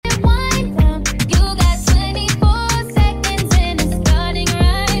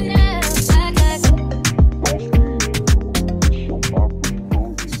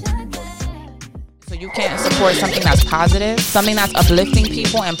towards something that's positive, something that's uplifting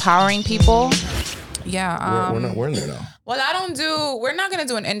people, empowering people. Yeah. We're in there now. Well, we're not going to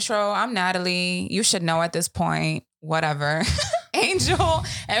do an intro. I'm Natalie. You should know at this point. Whatever. Angel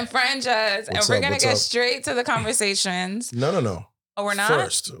and Frances. And we're going to get straight to the conversations. No. Oh, we're not?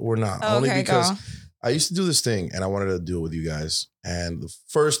 First, we're not. Oh, Only okay, because go. I used to do this thing and I wanted to do it with you guys. And the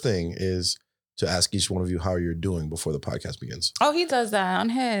first thing is to ask each one of you how you're doing before the podcast begins. Oh, he does that on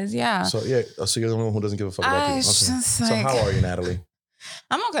his. Yeah. So, yeah. So you're the one who doesn't give a fuck about people. Okay. So how are you, Natalie?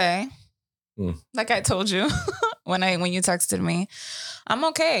 I'm okay. Like I told you when you texted me, I'm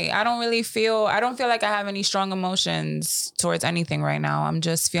okay. I don't feel like I have any strong emotions towards anything right now. I'm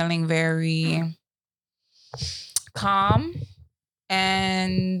just feeling very calm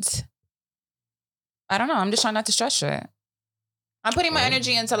and I don't know. I'm just trying not to stress shit. I'm putting my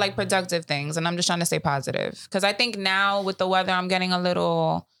energy into like productive things and I'm just trying to stay positive. Cause I think now with the weather, I'm getting a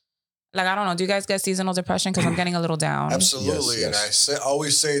little like, I don't know. Do you guys get seasonal depression? Because I'm getting a little down. Absolutely. Yes. And I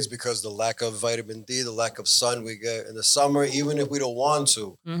always say it's because the lack of vitamin D, the lack of sun we get in the summer, even if we don't want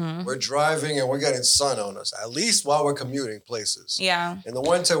to, we're driving and we're getting sun on us, at least while we're commuting places. Yeah. In the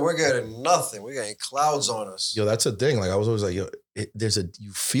winter, we're getting nothing. We're getting clouds on us. Yo, that's a thing. Like I was always like, yo,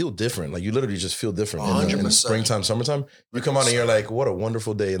 you feel different. Like you literally just feel different. 100%. In the springtime, summertime, you come out and you're like, what a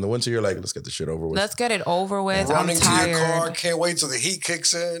wonderful day. In the winter, you're like, let's get this shit over with. Let's get it over with. Running I'm tired. to your car, can't wait till the heat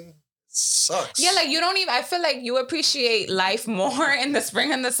kicks in. Sucks. Yeah, like you don't even, I feel like you appreciate life more in the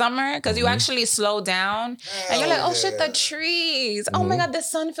spring and the summer because you actually slow down and you're like, oh shit, the trees. Oh my God, the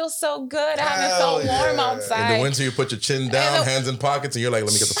sun feels so good. I haven't felt warm outside. In the winter, you put your chin down, hands in pockets, and you're like,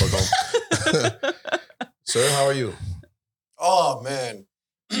 let me get the fuck home. Sir, how are you? Oh man,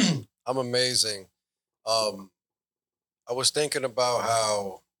 I'm amazing. I was thinking about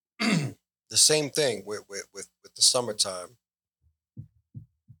how the same thing with the summertime.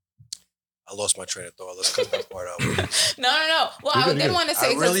 I lost my train of thought. Let's cut that part out. No. Well, I didn't want to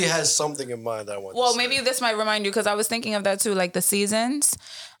say. I really had something in mind that I wanted to say. Well, maybe this might remind you because I was thinking of that too, like the seasons.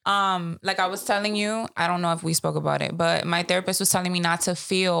 Like I was telling you, I don't know if we spoke about it, but my therapist was telling me not to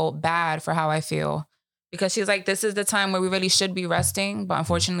feel bad for how I feel. Because she's like, this is the time where we really should be resting. But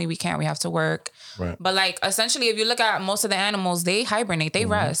unfortunately, we can't. We have to work. Right. But like, essentially, if you look at most of the animals, they hibernate. They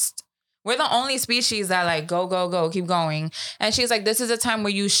rest. We're the only species that like, go, keep going. And she's like, this is a time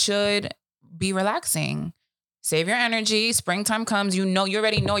where you should be relaxing. Save your energy. Springtime comes. You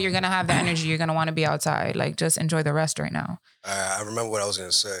already know you're going to have the energy. You're going to want to be outside. Like, just enjoy the rest right now. I remember what I was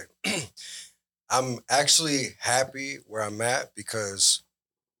going to say. I'm actually happy where I'm at because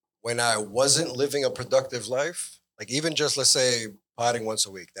when I wasn't living a productive life, like even just, let's say, potting once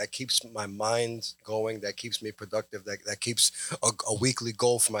a week, that keeps my mind going, that keeps me productive, that keeps a weekly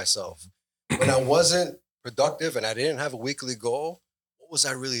goal for myself. When I wasn't productive and I didn't have a weekly goal, what was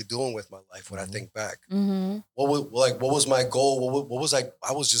I really doing with my life when I think back? What was my goal? What was I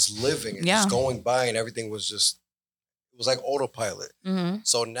was just living and just going by and everything was just, it was like autopilot.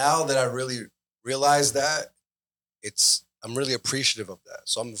 So now that I really realized that, I'm really appreciative of that.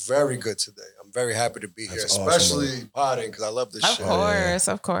 So I'm very good today. I'm very happy to be here, especially potting because I love this shit.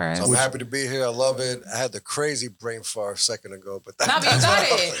 Of course. So I'm happy to be here. I love it. I had the crazy brain fart a second ago, but you got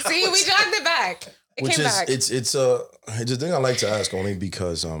it. See, we jogged it back. It came back. It's a thing I like to ask only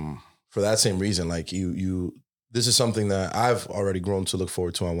because for that same reason, like you this is something that I've already grown to look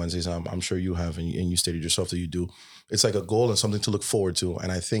forward to on Wednesdays. I'm sure you have, and you stated yourself that you do. It's like a goal and something to look forward to,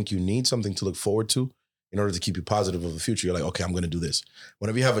 and I think you need something to look forward to in order to keep you positive of the future. You're like, okay, I'm going to do this.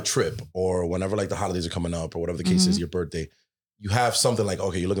 Whenever you have a trip or whenever like the holidays are coming up or whatever the case is, your birthday, you have something like,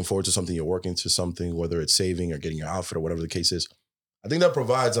 okay, you're looking forward to something, you're working to something, whether it's saving or getting your outfit or whatever the case is. I think that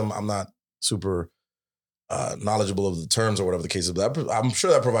provides, I'm not super knowledgeable of the terms or whatever the case is, but I'm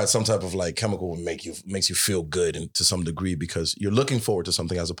sure that provides some type of like chemical that makes you feel good and to some degree because you're looking forward to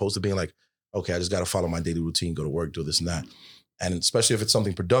something as opposed to being like, okay, I just got to follow my daily routine, go to work, do this and that. And especially if it's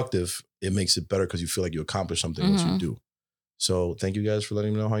something productive, it makes it better because you feel like you accomplished something once you do. So thank you guys for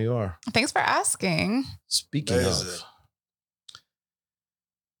letting me know how you are. Thanks for asking. Speaking of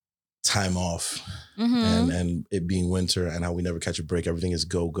time off and it being winter and how we never catch a break, everything is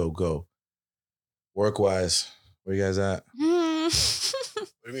go, go, go. Work-wise, where you guys at? What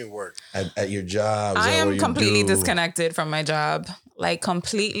do you mean work? At your job? I am completely disconnected from my job. Like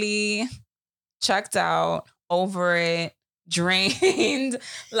completely checked out, over it. Drained.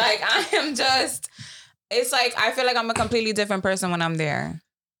 Like I am just, it's like I feel like I'm a completely different person when I'm there.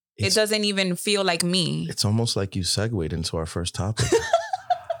 It doesn't even feel like me. It's almost like you segued into our first topic.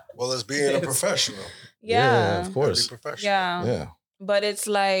 Well, it's being a professional. Yeah, of course. Be professional. Yeah. But it's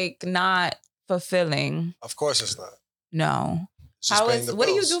like not fulfilling. Of course it's not. No. It's just what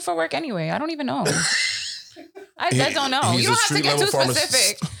do you do for work anyway? I don't even know. I don't know. He's You a don't have to get too street-level pharmacist.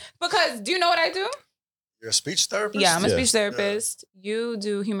 specific. Because do you know what I do? You're a speech therapist? Yeah, I'm a Yeah. speech therapist. You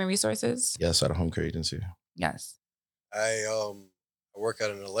do human resources? Yes, at a home care agency. Yes. I work at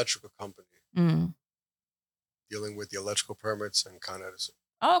an electrical company Mm. dealing with the electrical permits and Con Edison.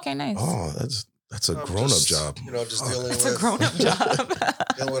 Oh, okay, nice. Oh, that's a grown-up Just, job. You know, just Fuck. dealing It's with a grown-up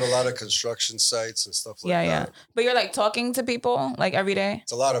job. dealing with a lot of construction sites and stuff like Yeah, yeah. that. But you're like talking to people like every day?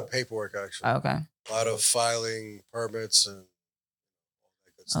 It's a lot of paperwork actually. Oh, okay. A lot of filing permits and all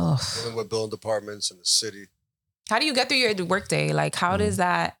that good stuff. Oh. Dealing with building departments in the city. How do you get through your workday? Like, how does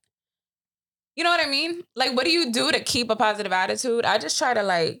that, you know what I mean? Like, what do you do to keep a positive attitude? I just try to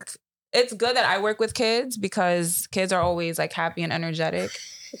like, it's good that I work with kids because kids are always like happy and energetic.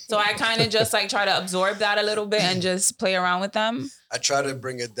 So I kind of just like try to absorb that a little bit and just play around with them. I try to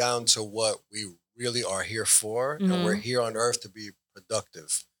bring it down to what we really are here for, and we're here on earth to be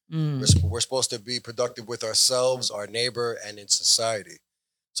productive. Mm. We're supposed to be productive with ourselves, our neighbor, and in society.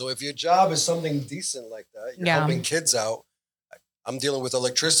 So if your job is something decent like that, you're helping kids out. I'm dealing with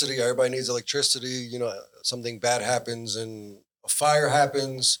electricity. Everybody needs electricity. You know, something bad happens and a fire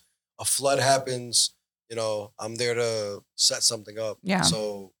happens, a flood happens. You know, I'm there to set something up. Yeah.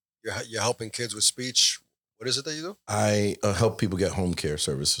 So you're helping kids with speech. What is it that you do? I help people get home care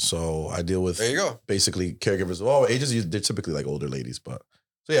services. So I deal with There you go. basically caregivers of all ages. They're typically like older ladies, but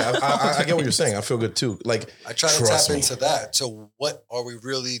so yeah, I get what you're saying. I feel good too. Like I try to trust tap me. into that. So what are we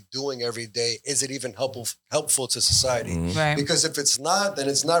really doing every day? Is it even helpful to society? Mhm. Right. Because if it's not, then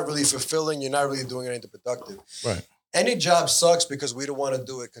it's not really fulfilling. You're not really doing anything productive. Right. Any job sucks because we don't want to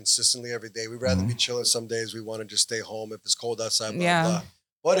do it consistently every day. We'd rather be chilling some days. We want to just stay home if it's cold outside, blah, Yeah. blah.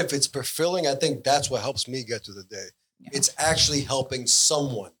 But if it's fulfilling, I think that's what helps me get through the day. Yeah. It's actually helping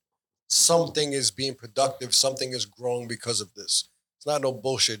someone. Something is being productive. Something is growing because of this. It's not no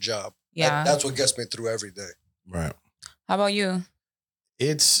bullshit job. Yeah. That's what gets me through every day. Right. How about you?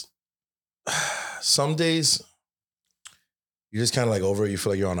 It's some days you're just kind of like over it. You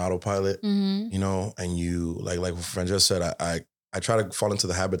feel like you're on autopilot, Mm-hmm. you know, and you like Francesca said, I try to fall into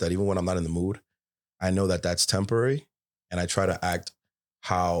the habit that even when I'm not in the mood, I know that that's temporary, and I try to act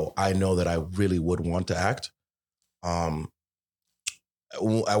how I know that I really would want to act. At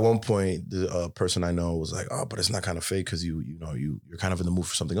one point, the person I know was like, "Oh, but it's not kind of fake because you're kind of in the mood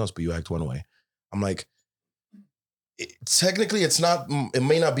for something else, but you act one way." I'm like, technically, it's not. It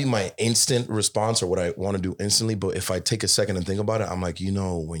may not be my instant response or what I want to do instantly, but if I take a second and think about it, I'm like,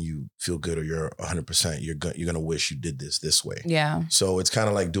 when you feel good or you're 100%, you're gonna wish you did this way. Yeah. So it's kind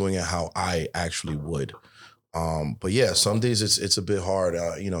of like doing it how I actually would. But yeah, some days it's a bit hard,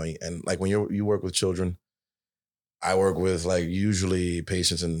 and like when you work with children, I work with like usually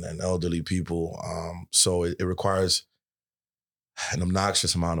patients and elderly people. So it requires an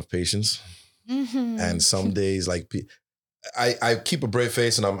obnoxious amount of patience. Mm-hmm. And some days, like I keep a brave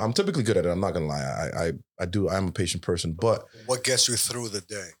face, and I'm typically good at it. I'm not gonna lie. I'm a patient person, but What gets you through the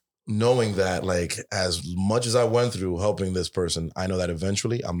day? knowing that, like, as much as I went through helping this person, I know that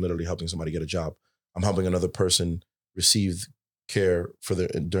eventually I'm literally helping somebody get a job. I'm helping another person receive care for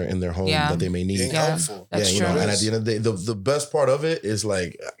in their home that they may need. Being Yeah. helpful. That's And true. at the end of the day, the best part of it is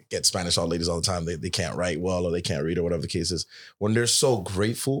like, I get Spanish old ladies all the time. They can't write well or they can't read or whatever the case is. When they're so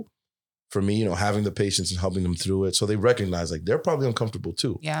grateful for me, having the patience and helping them through it. So they recognize like they're probably uncomfortable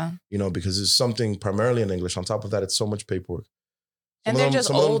too, Yeah. because it's something primarily in English. On top of that, it's so much paperwork. And they're just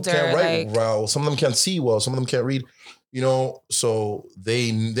some of them older, can't write like- well. Some of them can't see well. Some of them can't read, so they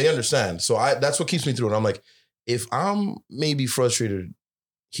understand. So that's what keeps me through it. I'm like, if I'm maybe frustrated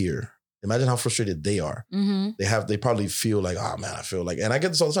here, imagine how frustrated they are. Mm-hmm. They probably feel like, oh man, I feel like, and I get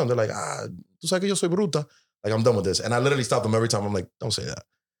this all the time. They're like, tú sabes que yo soy bruta. Like, I'm done with this. And I literally stop them every time. I'm like, don't say that.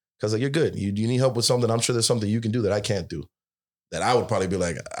 Because like, you're good. You need help with something. I'm sure there's something you can do that I can't do. That I would probably be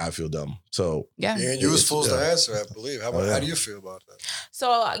like, I feel dumb. So Yeah. Being useful is the yeah. answer, I believe. How do you feel about that?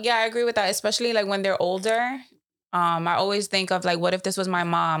 So yeah, I agree with that, especially like when they're older. I always think of like, what if this was my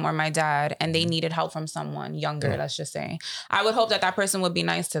mom or my dad and they needed help from someone younger, Yeah. let's just say. I would hope that person would be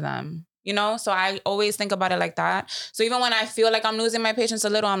nice to them, So I always think about it like that. So even when I feel like I'm losing my patience a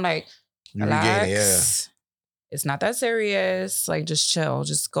little, I'm like, you relax. regain it, yeah. It's not that serious. Like, just chill.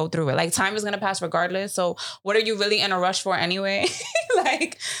 Just go through it. Like, time is going to pass regardless. So what are you really in a rush for anyway?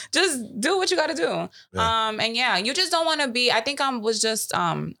 Like, just do what you got to do. Yeah. And yeah, you just don't want to be, I think I was just,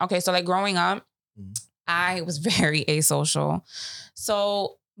 okay. So like growing up, I was very asocial.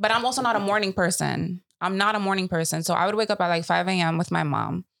 So, but I'm also not a morning person. I'm not a morning person. So I would wake up at like 5 a.m. with my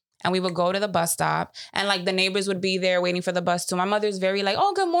mom and we would go to the bus stop, and like the neighbors would be there waiting for the bus too. My mother's very like,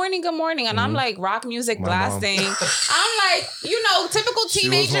 oh, good morning. And I'm like rock music blasting. I'm like, typical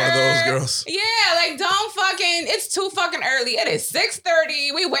teenager. She was one of those girls. Yeah, like it's too fucking early. It is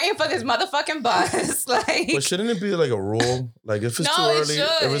 6:30. We waiting for this motherfucking bus. Like, but shouldn't it be like a rule? Like if it's too early,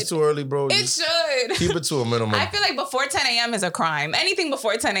 if it's too early, bro, it should keep it to a minimum. I feel like before 10 a.m. is a crime. Anything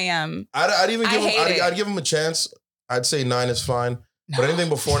before 10 a.m. I'd give him a chance. I'd say 9 is fine. No. But anything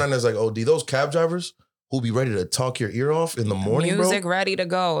before 9 is like OD. Those cab drivers who be ready to talk your ear off in the morning, music bro. ready to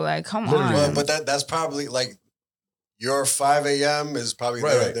go. Like, come on. But that's probably like your 5 a.m. is probably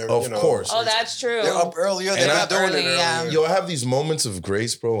right. Of course. Oh, that's true. They're up earlier. They're not doing it earlier. Yo, I have these moments of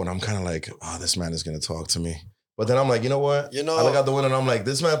grace, bro, and I'm kind of like, oh, this man is going to talk to me. But then I'm like, you know what? I look out the window and I'm like,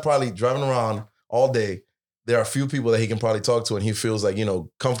 this man probably driving around all day. There are a few people that he can probably talk to and he feels like,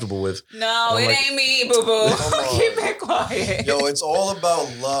 comfortable with. No, it ain't me, boo-boo. Keep it quiet. Yo, it's all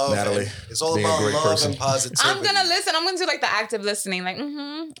about love. Natalie. It's all about love and positivity. I'm going to listen. I'm going to do like the active listening. Like,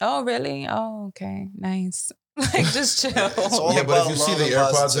 oh, really? Oh, okay. Nice. Like, just chill. Yeah, but if you see the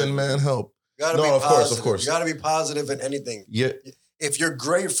AirPods in, man, help. Of course. You got to be positive in anything. Yeah. If you're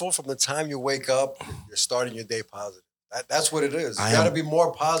grateful from the time you wake up, you're starting your day positive. That's what it is. You got to be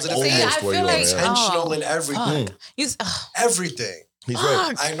more positive and intentional in everything. Everything. He's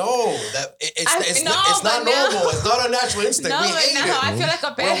right. I know that it's not normal. It's not a natural instinct. No, we hate it. I feel like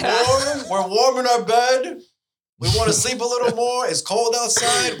a bad. We're warm in our bed. We want to sleep a little more. It's cold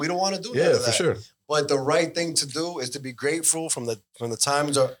outside. We don't want to do that. Yeah, for sure. But the right thing to do is to be grateful from the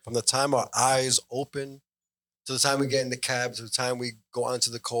time our eyes open to the time we get in the cab to the time we go onto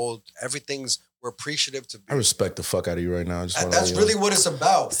the cold. We're appreciative to be. I respect the fuck out of you right now. That's really what it's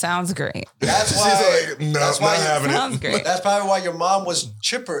about. Sounds great. That's why. Sounds great. That's probably why your mom was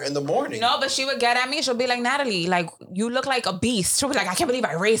chipper in the morning. No, but she would get at me. She'll be like, Natalie, like, you look like a beast. She'll be like, I can't believe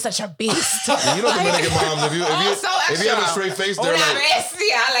I raised such a beast. You know Dominican moms, if you have a straight face, they're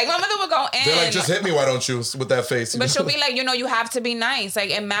like my mother would go in. They're like, just hit me, why don't you, with that face? But she'll be like, you have to be nice.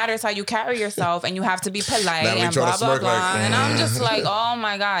 Like, it matters how you carry yourself and you have to be polite and blah, blah, blah. Like, and I'm just like, oh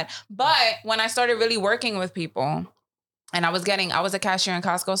my God. But when I started really working with people, and I was a cashier in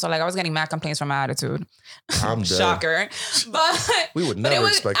Costco, so like I was getting mad complaints from my attitude. I'm dead. Shocker. But we would never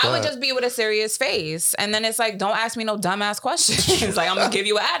expect that. I would just be with a serious face. And then it's like, don't ask me no dumbass questions. Like, I'm gonna give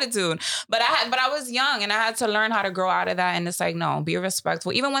you an attitude. But I was young and I had to learn how to grow out of that. And it's like, no, be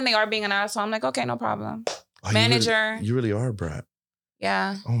respectful. Even when they are being an asshole, I'm like, okay, no problem. Manager. You really are, Brat.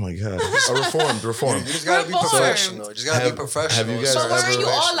 Yeah. Oh my God. Reformed. You just gotta be professional. Have you guys but weren't you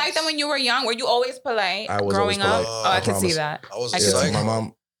all like that when you were young? Were you always polite growing up? I could see that. I was my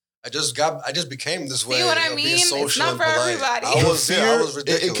mom. I just became this way. See what I mean? It's not for everybody. I was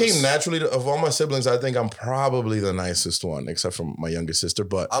ridiculous. It came naturally. Of all my siblings, I think I'm probably the nicest one, except for my youngest sister.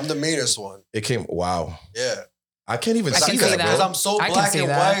 But I'm the meanest one. It came. Wow. Yeah. I can't even see that, bro. Because I'm so black and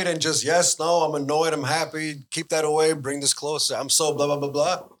white and just yes, no, I'm annoyed, I'm happy, keep that away, bring this closer. I'm so blah, blah, blah,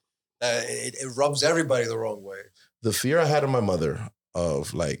 blah. It rubs everybody the wrong way. The fear I had of my mother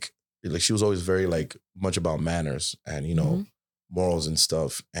of like she was always very like much about manners and, morals and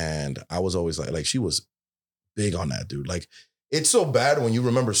stuff. And I was always like she was big on that, dude. Like, it's so bad when you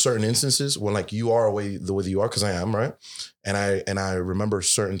remember certain instances when like you are the way you are, because I am, right? And I remember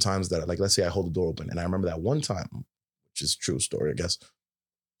certain times that, like, let's say I hold the door open, and I remember that one time, which is a true story, I guess.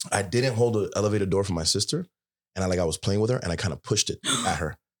 I didn't hold the elevator door for my sister, and I was playing with her, and I kind of pushed it at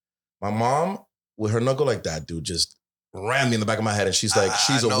her. My mom, with her knuckle like that, dude, just rammed me in the back of my head, and she's like,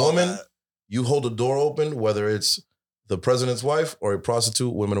 she's a woman. That. You hold the door open, whether it's the president's wife or a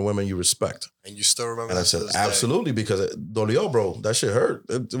prostitute, women are women you respect. And you still remember and that? And I said, absolutely, because it dolió, bro. That shit hurt.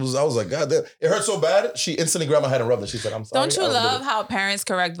 I was like, God damn. It hurt so bad, she instantly grabbed my head and rubbed it. She said, I'm sorry. Don't you love how parents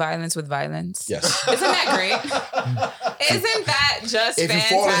correct violence with violence? Yes. Isn't that great? Isn't that just if fantastic?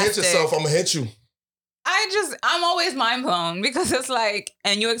 If you fall and hit yourself, I'm going to hit you. I'm always mind blown because it's like,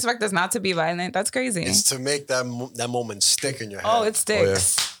 and you expect us not to be violent. That's crazy. It's to make that moment stick in your head. Oh, it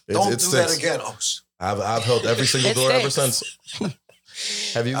sticks. Oh, yeah. Don't do that again. Oh, I've held every single door ever since.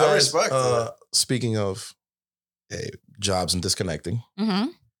 Have you guys, speaking of jobs and disconnecting,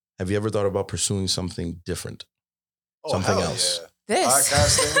 have you ever thought about pursuing something different? Something else? Yeah.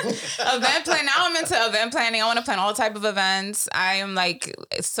 This event plan. Now I'm into event planning. I want to plan all type of events. I am like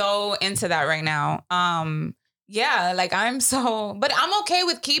so into that right now. Yeah, like but I'm okay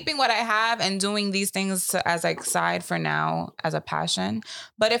with keeping what I have and doing these things as like side for now as a passion.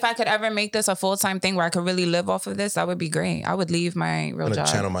 But if I could ever make this a full-time thing where I could really live off of this, that would be great. I would leave my real job.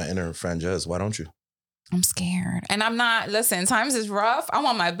 Channel my inner Frances. Why don't you? I'm scared. And I'm not, listen, times is rough. I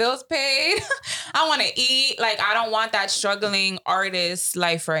want my bills paid. I want to eat. Like, I don't want that struggling artist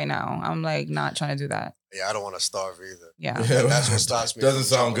life right now. I'm like not trying to do that. Yeah, I don't want to starve either. Yeah. That's what stops me. Doesn't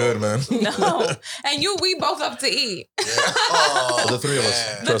sound good, man. No. And we both up to eat. Yeah. Oh, The three of us.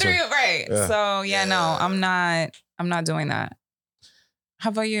 man. The Trust three, me. right. Yeah. So Yeah. no, I'm not doing that. How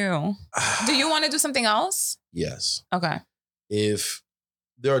about you? Do you want to do something else? Yes. Okay. If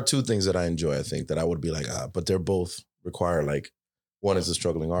there are two things that I enjoy, I think that I would be like, but they're both require like, one is a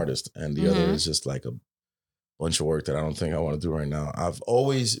struggling artist and the other Mhm. is just like a bunch of work that I don't think I want to do right now. I've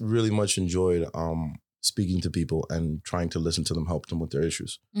always really much enjoyed speaking to people and trying to listen to them, help them with their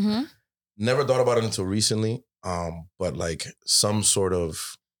issues. Mm-hmm. Never thought about it until recently, but like some sort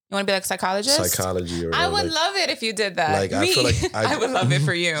of You want to be like psychologist? psychology or I would like, love it if you did that. Like, I Me, feel like I would love it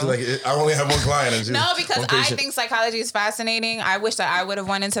for you. like I only have one client. And No, because one I patient. think psychology is fascinating. I wish that I would have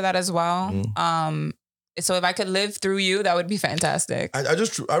went into that as well. Mhm. So if I could live through you, that would be fantastic. I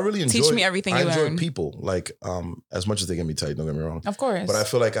really enjoy. Teach me everything I you enjoy learn. people like as much as they can be tight. Don't get me wrong. Of course. But I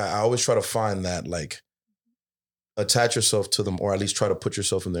feel like I always try to find that like attach yourself to them or at least try to put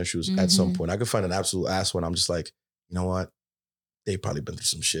yourself in their shoes at some Mhm. point. I could find an absolute ass when I'm just like, you know what? They probably been through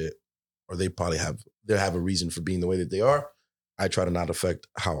some shit or they have a reason for being the way that they are. I try to not affect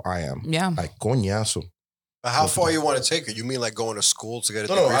how I am. Yeah. Like, coñazo. But how far you want to take it? You mean like going to school to get a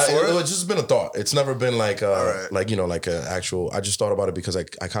No, degree for it? it's just been a thought. It's never been like, Alright. like, you know, like an actual, I just thought about it because I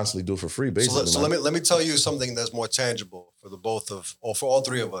constantly do it for free, basically. So let me tell you something that's more tangible for the both of, or for all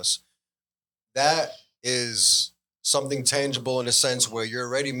three of us. That is something tangible in a sense where you're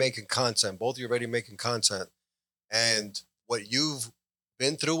already making content. Both of you are already making content, and what you've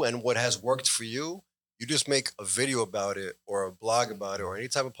been through and what has worked for you, you just make a video about it or a blog about it or any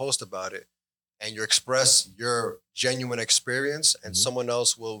type of post about it, and you express your genuine experience, and Mhm. someone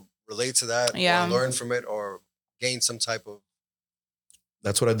else will relate to that Yeah. or learn from it or gain some type of.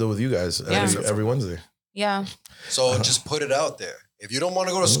 That's what I do with you guys Yeah. every Wednesday. Yeah. So just put it out there. If you don't want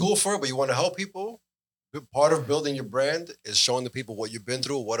to go to Mhm. school for it, but you want to help people, part of building your brand is showing the people what you've been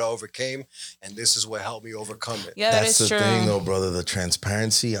through, what I overcame, and this is what helped me overcome it. Yeah, that That's is the true. thing, though, brother. The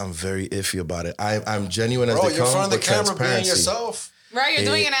transparency, I'm very iffy about it. I'm genuine as Bro, they you're in come, front of the but camera being transparency. yourself. Right, you're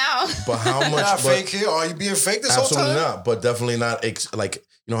doing it now. But how You're much? not but fake here. Are you being fake this whole absolutely time? not. But definitely not. Like,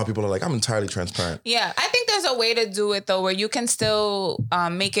 you know how people are like, I'm entirely transparent. Yeah, I think there's a way to do it though, where you can still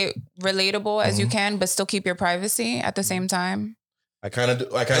make it relatable as you Mhm. can, but still keep your privacy at the same time. I kind of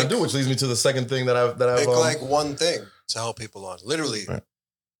do, which leads me to the second thing that I've Pick like one thing to help people on. Literally, Right.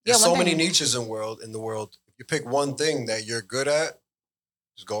 there's Yeah, so one many thing. niches in the world. If you pick one thing that you're good at,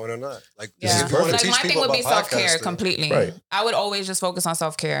 just going or not. Like, This Yeah, is perfect. like my thing would be self care completely. Right. I would always just focus on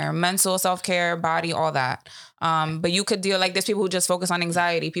self care, mental self care, body, all that. But you could deal like there's people who just focus on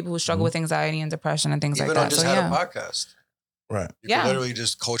anxiety, people who struggle Mhm. with anxiety and depression and things Even like on that. just So had yeah, a podcast. Right. You Yeah. can literally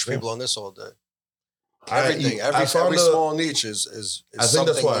just coach people on this all day. I Everything, found every a- small niche is I think that's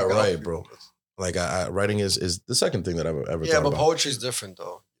something why I you can help write, people bro. with. Like, writing is the second thing that I've ever Yeah, thought but about. poetry is different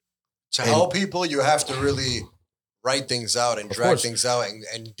though. To And- help people, you have to really write things out and Of drag course. things out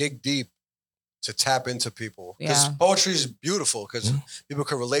and dig deep to tap into people. Because Yeah. poetry is beautiful because Mhm. people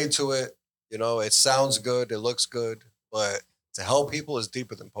can relate to it. You know, it sounds good, it looks good, but to help people is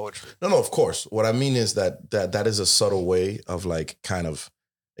deeper than poetry. No, of course. What I mean is that is a subtle way of like kind of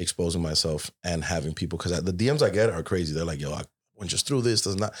exposing myself and having people, because the DMs I get are crazy. They're like, yo, I went just through this.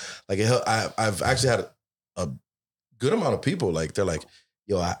 Does not like it. I've actually had a good amount of people like they're like,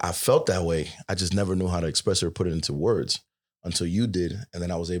 yo, I felt that way. I just never knew how to express it or put it into words until you did, and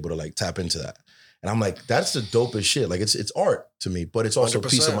then I was able to like tap into that. And I'm like, that's the dopest shit. Like it's art to me, but it's also a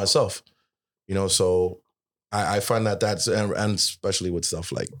piece of 100%. myself. You know, so I find that's and especially with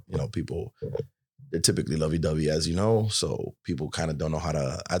stuff like, you know, people, they're typically lovey-dovey, as you know. So people kind of don't know how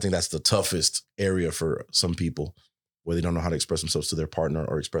to, I think that's the toughest area for some people, where they don't know how to express themselves to their partner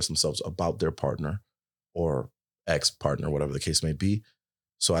or express themselves about their partner or ex-partner, whatever the case may be.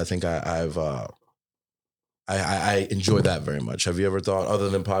 So I think I enjoy that very much. Have you ever thought, other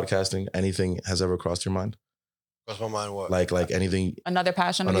than podcasting, anything has ever crossed your mind? Cross my mind what? Like anything, another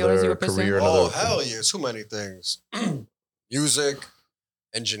passion of Another yours you were career, pursuing. Oh, another- hell yeah. Too many things. Music,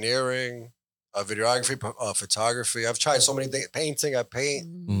 engineering, videography, photography. I've tried so many things. Painting, I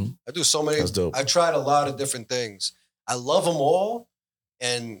paint. Mm. I do so many. That's dope. I've tried a lot of different things. I love them all,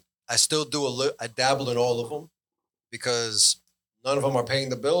 and I still do I dabble in all of them because none of them are paying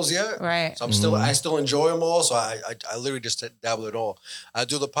the bills yet. Right. So Mhm. I still enjoy them all. So I literally just dabble in all. I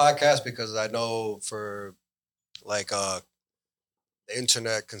do the podcast because I know for like the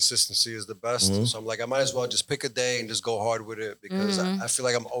internet consistency is the best. Mhm. So I'm like, I might as well just pick a day and just go hard with it because Mhm. I feel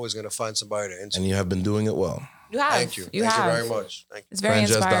like I'm always going to find somebody to And interview. you have been doing it well. You have. Thank you. You Thank have. you very much. Thank you. It's very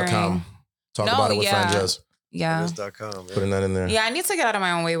inspiring. Franjez.com. Talk No, about it with yeah. Franjez. Yeah. Franjez.com. Putting that in there. Yeah, I need to get out of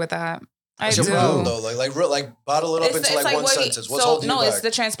my own way with that. That's I your do. problem, though. Like bottle it up into like one what sentence. What's holding you back? it's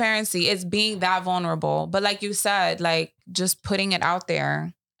the transparency. It's being that vulnerable. But like you said, like just putting it out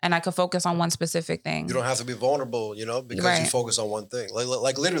there, and I could focus on one specific thing. You don't have to be vulnerable, you know, because you Right. focus on one thing.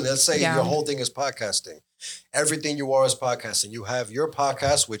 Like literally, let's say Yeah. your whole thing is podcasting. Everything you are is podcasting. You have your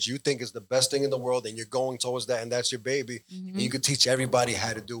podcast, which you think is the best thing in the world, and you're going towards that, and that's your baby. Mhm. And you could teach everybody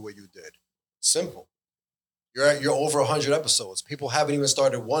how to do what you did. Simple. You're over 100 episodes. People haven't even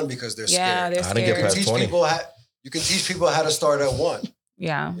started one because they're Yeah, scared. they're I didn't get scared. past 20. You can teach people how to start at one.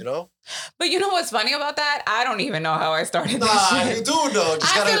 Yeah. You know? But you know what's funny about that? I don't even know how I started Nah, this you shit. do know.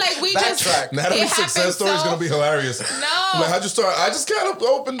 Just I gotta feel like we just- backtrack. Natalie's It success happened story is so- going to be hilarious. No. Like, how'd you start? I just kind of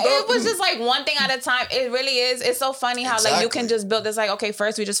opened up. It was just like one thing at a time. It really is. It's so funny how like you can Exactly. just build this like, okay,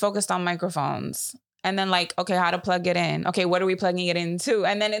 first we just focused on microphones. And then like, okay, how to plug it in. Okay, what are we plugging it into?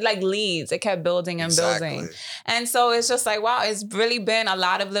 And then it like leads. It kept building and building. And so it's just like, wow, it's really been a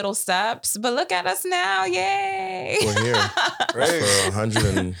lot of little steps. But look at us now. Yay. We're here Great. for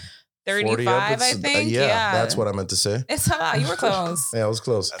 140 35, I episodes. think. Yeah, that's what I meant to say. It's a lot. You were close. Yeah, I was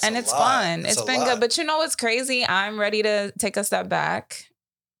close. That's And a it's lot. fun. That's It's a been lot. good. But you know what's crazy? I'm ready to take a step back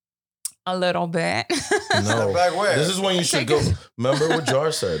a little bit. No. Back where? This is when you should go. Remember what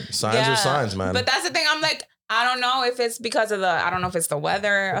Jar said. Signs Yeah. are signs, man. But that's the thing. I'm like, I don't know if it's because of I don't know if it's the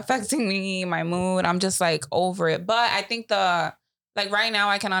weather affecting me, my mood. I'm just like over it. But I think like right now,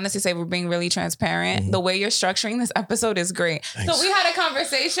 I can honestly say we're being really transparent. Mhm. The way you're structuring this episode is great. Thanks. So we had a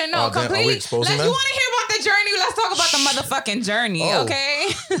conversation. No, Oh, damn. Are we completely. exposing You them? want to hear about the journey? Let's talk about the motherfucking journey. Oh. Okay.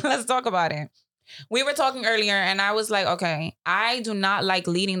 Let's talk about it. We were talking earlier and I was like, okay, I do not like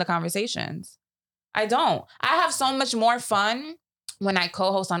leading the conversations. I don't. I have so much more fun when I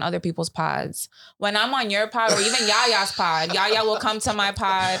co-host on other people's pods. When I'm on your pod or even Yaya's pod, Yaya will come to my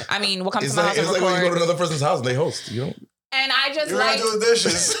pod. I mean, will come it's to my like, house and it's like when you record. go to another person's house and they host. You don't. And I just You're like... gonna do the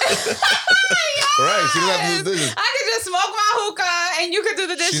dishes. Right. She doesn't have to do the dishes. I could just smoke my hookah and you could do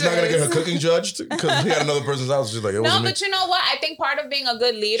the dishes. She's not going to get her cooking judged because we had another person's house. She's like, it No, wasn't me. but you know what? I think part of being a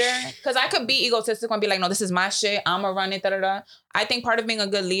good leader, because I could be egotistical and be like, no, this is my shit. I'm going to run it. Da, da, da. I think part of being a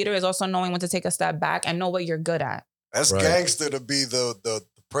good leader is also knowing when to take a step back and know what you're good at. That's Right. gangster to be the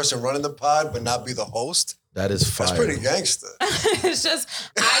person running the pod but not be the host. That is fire. That's pretty gangster. It's just,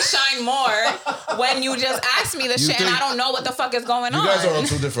 I shine more when you just ask me the shit and think- I don't know what the fuck is going You on. guys are on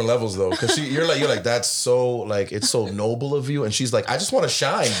two different levels though, because you're like that's so like it's so noble of you, and she's like, I just want to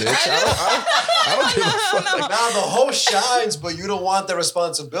shine, bitch. I don't give a fuck. No. Now the host shines, but you don't want the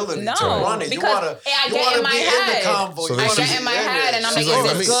responsibility No, to run it. You because want to I you get want in to my be in head. the convo. So You then I wanna get she's- in my be head and I'm She's like, like,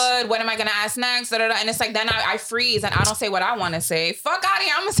 is let this me- good? What am I gonna ask next? Da, da, da. And it's like then I freeze and I don't say what I want to say. Fuck out of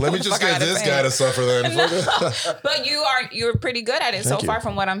here. I'm gonna say Let what me the just fuck I get gotta this say. guy to suffer then. No. But you're pretty good at it so Thank you. far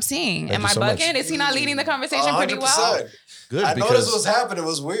from what I'm seeing. Thank Am you I so much. bugging? Is he not leading the conversation pretty well? 100%. Good I because noticed what's happening. It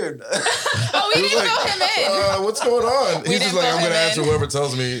was weird. Oh, we he was didn't like, throw him in. What's going on? We He's didn't just like, throw I'm gonna him answer in. whoever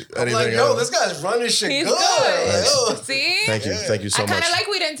tells me anything. I'm like, yo, else. this guy's running shit He's good. good. Like, yo. See? Thank you, Yeah. thank you so I kind much. of like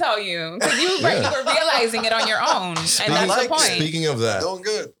we didn't tell you because you Yeah. were realizing it on your own, and that's like the it. point. Speaking of that, Doing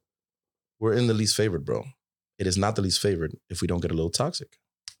good. we're in the least favorite, bro. It is not the least favorite if we don't get a little toxic.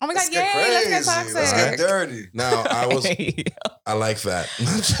 Oh my god, Let's get yay! crazy. Let's get toxic. Let's get dirty. Now I like that.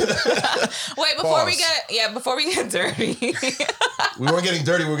 Wait, before we get dirty. We weren't getting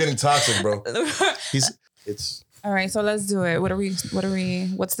dirty, we were getting toxic, bro. It's All right, so let's do it. What's the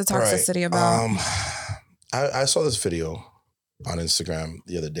all right. toxicity about? I saw this video on Instagram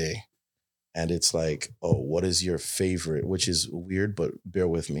the other day, and it's like, oh, what is your favorite, which is weird, but bear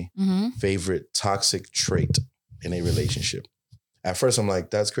with me, Mm-hmm. favorite toxic trait in a relationship. At first, I'm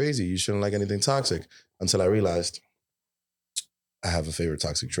like, that's crazy. You shouldn't like anything toxic. Until I realized I have a favorite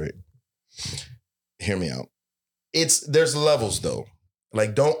toxic trait. Hear me out. There's levels though.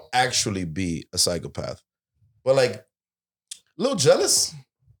 Like, don't actually be a psychopath. But like, a little jealous.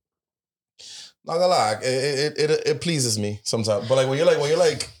 Not gonna lie, it pleases me sometimes. But like when you're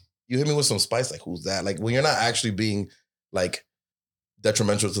like, you hit me with some spice, like who's that? Like when you're not actually being like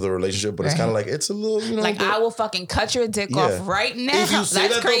detrimental to the relationship, but it's Right. kind of like it's a little, you know. Like I will fucking cut your dick Yeah. off right now. if you say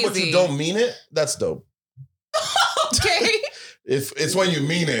That's that crazy. though, but you don't mean it, that's dope. Okay. If it's when you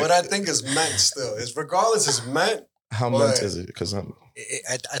mean it. But I think it's meant still. It's regardless, it's meant. How but- meant is it? Because I'm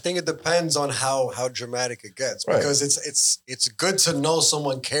I think it depends on how dramatic it gets. Right. Because it's good to know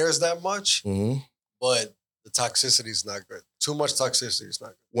someone cares that much, mhm. but the toxicity is not good. too much toxicity is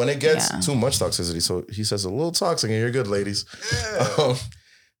not good. When it gets too much toxicity, so he says a little toxic, and you're good, ladies. Yeah.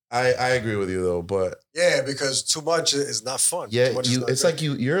 I agree with you though, but yeah, because too much is not fun. yeah, it's like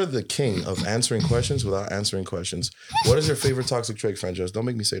you're the king of answering questions without answering questions. What is your favorite toxic trait, Francesca? Don't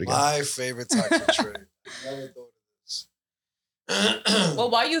make me say it again. My favorite toxic trait. Well,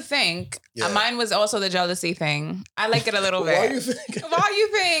 why you think? Mine was also the jealousy thing. I like it a little bit. Why you think? Why you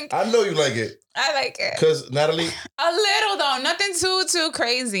think? I know you like it. I like it. Because Natalie, a little though, nothing too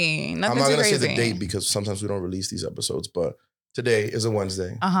crazy. Nothing I'm not too gonna crazy. say the date because sometimes we don't release these episodes, but today is a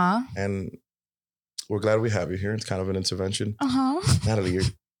Wednesday. And we're glad we have you here. It's kind of an intervention. Natalie, you're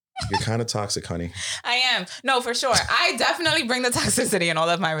kind of toxic, honey. I am. No, for sure. I definitely bring the toxicity in all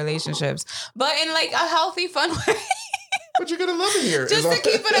of my relationships, but in like a healthy, fun way. But you're gonna love it here. Just to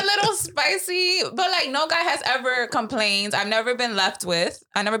keep it a little spicy. But like no guy has ever complained. I've never been left.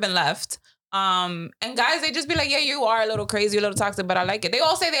 And guys, they just be like, yeah, you are a little crazy, a little toxic, but I like it. They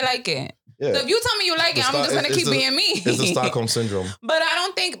all say they like it. Yeah. So if you tell me you like it, I'm just going to keep being me. It's the Stockholm Syndrome. But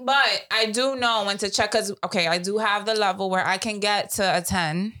I do know when to check because, okay, I do have the level where I can get to a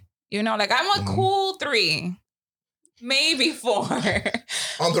 10. You know, like I'm a cool 3. Maybe 4. On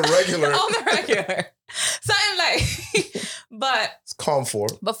the regular. Something like, but. It's calm 4.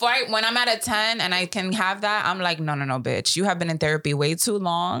 When I'm at a 10 and I can have that, I'm like, no, bitch. You have been in therapy way too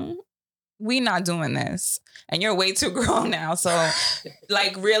long. We not doing this. And you're way too grown now. So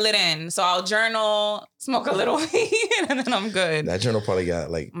like reel it in. So I'll journal, smoke a little weed, and then I'm good. That journal probably got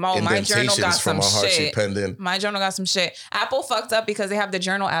like my journal got from some heart shit. she penned in. My journal got some shit. Apple fucked up because they have the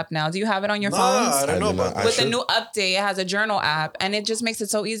journal app now. Do you have it on your phones? I don't know about that. With the new update, it has a journal app and it just makes it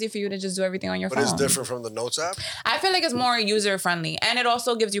so easy for you to just do everything on your phone. But it's different from the Notes app? I feel like it's more user friendly and it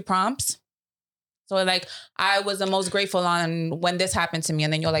also gives you prompts. So like I was the most grateful on when this happened to me,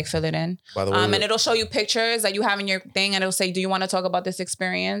 and then you'll like fill it in. By the way, and it'll show you pictures that you have in your thing, and it'll say, "Do you want to talk about this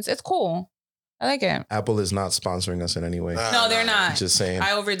experience?" It's cool. I like it. Apple is not sponsoring us in any way. No, they're not. Just saying.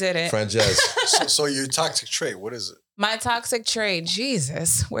 I overdid it. Francesca. So your toxic trait, what is it? My toxic trait,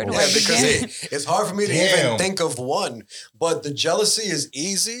 Jesus, where do I begin? Because it's hard for me to even think of one. But the jealousy is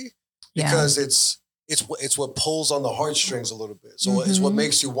easy because it's what pulls on the heartstrings a little bit. So it's what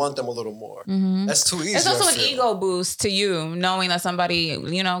makes you want them a little more. That's too easy. It's also an ego boost to you, knowing that somebody,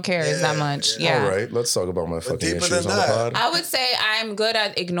 cares that much. Yeah. All right, let's talk about my fucking issues on the pod. I would say I'm good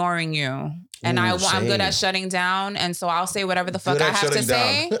at ignoring you. And I'm good at shutting down. And so I'll say whatever the fuck I have to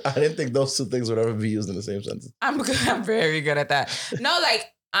say. I didn't think those two things would ever be used in the same sentence. I'm very good at that. No, like,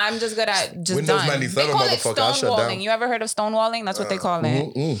 I'm just good at just Windows done. 97, they call it stonewalling. You ever heard of stonewalling? That's what they call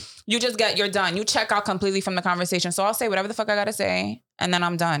it. You're done. You check out completely from the conversation. So I'll say whatever the fuck I gotta say, and then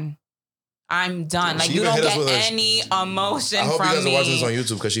I'm done. I'm done. Like you don't get any emotion from me. I hope you guys are watching this on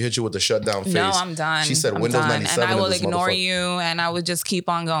YouTube because she hit you with the shutdown face. No, I'm done. She said I'm Windows done. 97. And I will ignore you, and I will just keep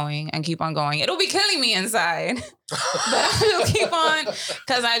on going and keep on going. It'll be killing me inside, but I will keep on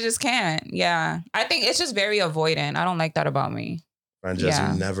because I just can't. Yeah, I think it's just very avoidant. I don't like that about me. Francesca,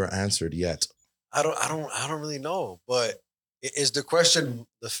 you never answered yet. I don't really know, but is the question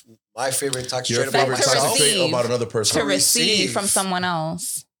my favorite toxic trait about toxic trait about another person? To receive from someone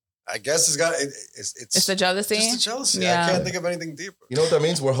else. I guess it's the jealousy. Just the jealousy. Yeah. I can't think of anything deeper. You know what that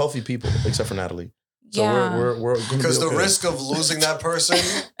means? We're healthy people, except for Natalie. So we're because the risk of losing that person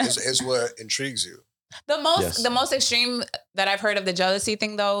is what intrigues you. The most extreme that I've heard of the jealousy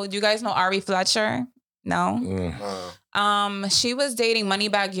thing, though. Do you guys know Ari Fletcher? No. She was dating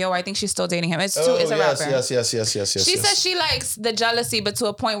Moneybagg Yo. I think she's still dating him. It's a rapper. Yes. She says she likes the jealousy, but to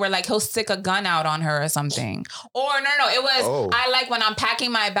a point where like he'll stick a gun out on her or something. Or no, it was I like when I'm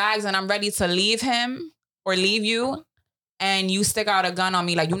packing my bags and I'm ready to leave him or leave you, and you stick out a gun on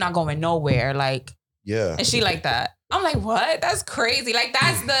me like you're not going nowhere. Like and she like that. I'm like, what? That's crazy. Like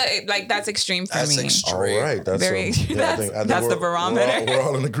that's extreme for me. Extreme. All right, that's very. I think that's the barometer. We're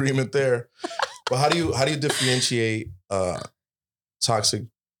all in agreement there. But how do you differentiate toxic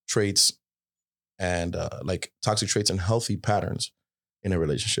traits and toxic traits and healthy patterns in a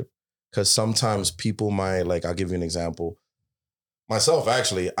relationship? Because sometimes people might I'll give you an example. Myself,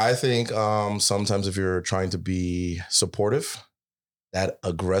 actually, I think sometimes if you're trying to be supportive, that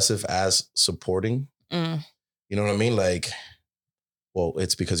aggressive as supporting, you know what I mean? Well,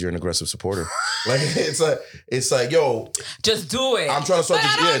 it's because you're an aggressive supporter. It's like, yo, just do it. I'm trying to start.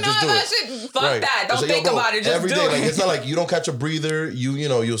 Just do it. Fuck that. Don't think about it. Just every do day. it. It's not like you don't catch a breather. You'll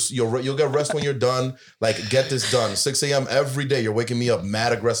get rest when you're done. Get this done. 6 a.m. every day. You're waking me up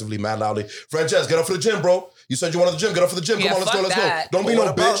mad aggressively, mad loudly. Francesca, get up for the gym, bro. You said you wanted the gym. Get up for the gym. Come on, let's go. Don't be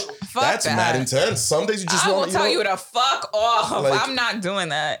no bitch. Fuck That's that. mad intense. Some days you just I want will tell you to fuck off. Like- I'm not doing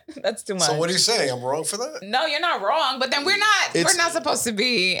that. That's too much. So what are you saying? I'm wrong for that? No, you're not wrong. But then we're not supposed to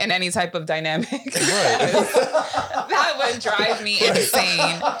be in any type of dynamic. Right. That would drive me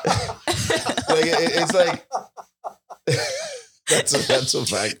insane. Like it's like that's a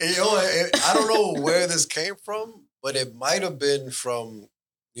fact. You know, I don't know where this came from, but it might have been from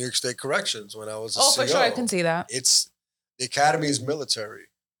New York State Corrections when I was a Oh, for CO. sure, I can see that. It's the academy is military.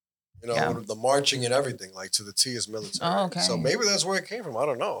 You know, Yeah. the marching and everything, like to the T is military. Oh, okay. So maybe that's where it came from. I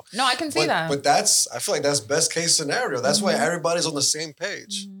don't know. No, I can see that. But I feel like that's best case scenario. That's why everybody's on the same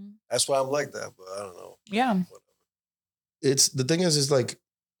page. Mhm. That's why I'm like that, but I don't know. Yeah. It's the thing is like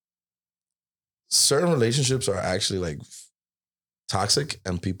certain relationships are actually like toxic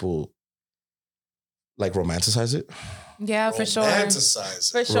and people like romanticize it. Yeah, for sure.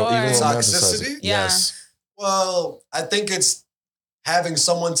 Romanticize For it. sure. Even romanticize Toxicity? it. Yeah. Yes. Well, I think it's having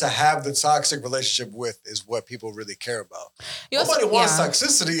someone to have the toxic relationship with is what people really care about. You also- Nobody wants yeah.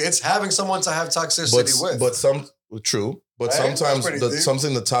 toxicity. It's having someone to have toxicity with. But true. But Right? sometimes That's pretty deep.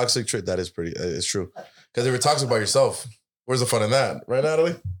 something the toxic trait that is pretty it's true. Because if you're toxic by yourself, where's the fun in that, right,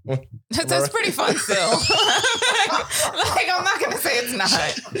 Natalie? That's pretty fun still. like, I'm not gonna say it's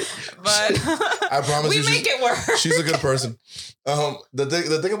not, but I promise we you, make it work. she's a good person.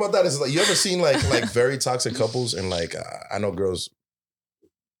 The thing about that is like you ever seen like very toxic couples and like I know girls,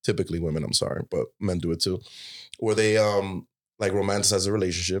 typically women, I'm sorry, but men do it too, where they like romanticize a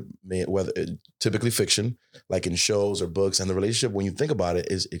relationship, whether typically fiction, like in shows or books, and the relationship when you think about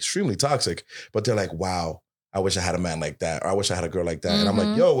it is extremely toxic. But they're like, wow, I wish I had a man like that, or I wish I had a girl like that. And I'm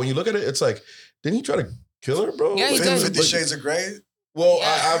like, yo, when you look at it, it's like, didn't he try to kill her, bro? Yeah, he Like, did. 50 Shades of Grey. Well, Yeah.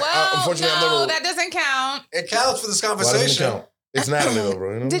 I unfortunately, I've no, never. that doesn't count. It counts for this Why doesn't it conversation. count? It's Natalie though,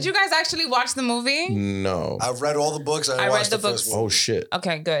 bro. You know? Did you guys actually watch the movie? No. I've read all the books. I I read watched the the first books. one. Oh shit.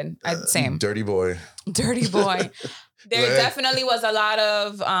 Okay, good. Same. Dirty boy. Dirty boy. There Yeah. definitely was a lot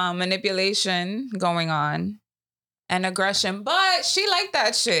of manipulation going on and aggression, but she liked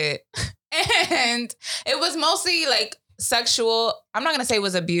that shit. And it was mostly like sexual. I'm not gonna say it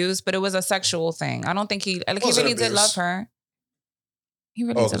was abuse, but it was a sexual thing. I don't think he Wasn't really did abuse. love her. He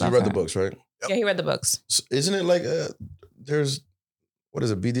really Oh, did because you love read her. the books, right? Yeah, he read the books. So isn't it like there's what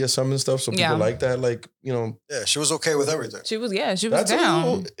is it, BDSM and stuff? So people Yeah. like that, like, you know. Yeah, she was okay with everything. She was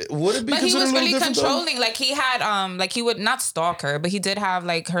down. That's would it be But he considered was a little really different, though? controlling. Like he had like he would not stalk her, but he did have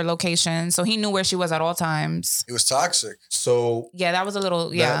like her location. So he knew where she was at all times. He was toxic. So Yeah, that was a little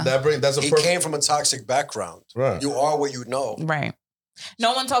that's a He perfect came from a toxic background. right. You are what you know. right.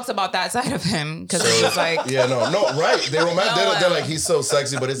 No one talks about that side of him because So, it was like yeah, no, right. They're romantic. No, they're like he's so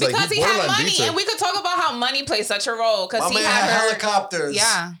sexy, but it's like because he's he had borderline money, beats her. and we could talk about how money plays such a role because My he man had had her. helicopters.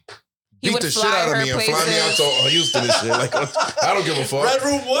 Yeah, he Beat would the shit fly out of her me and places. fly me out to Houston and shit. Like I don't give a fuck. Red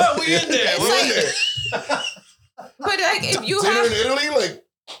Room, what? We in there. It's We like- in there. But like, if you Dinner have, in Italy, like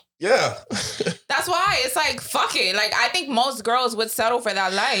yeah. that's why it's like fuck it. Like I think most girls would settle for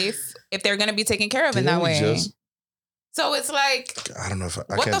that life if they're gonna be taken care of in that Didn't we way. just- So it's like. I don't know if I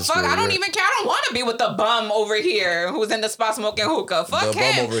What can't the fuck? disagree I don't with even care. I don't want to be with the bum over here who's in the spot smoking hookah. Fuck The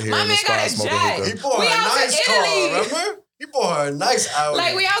him. bum over here My in the man spot got a smoking jet. hookah. He bought We her a out to nice car, Italy. remember? He bought her a nice Audi.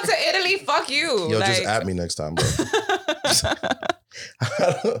 Like we out to Italy. Fuck you. Yo, like, just at me next time, bro.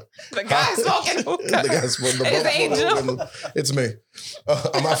 the guy smoking hookah. The guy smoking the His bum angel. smoking. It's me.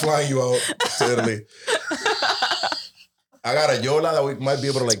 I'm not flying you out to Italy. I got a Yola that we might be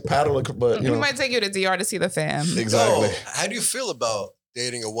able to like paddle, but We you know. might take you to DR to see the fam. Exactly. Yo, how do you feel about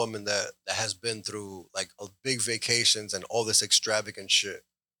dating a woman that has been through like a big vacations and all this extravagant shit?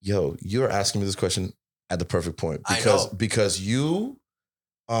 Yo, you're asking me this question at the perfect point I because you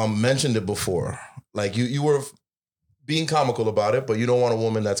mentioned it before. Like you were being comical about it, but you don't want a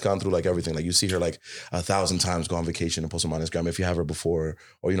woman that's gone through like everything. Like you see her like 1,000 times go on vacation and post them on Instagram if you have her before,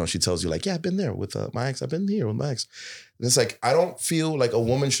 or you know she tells you like, yeah, I've been there with my ex. I've been here with my ex. And it's like I don't feel like a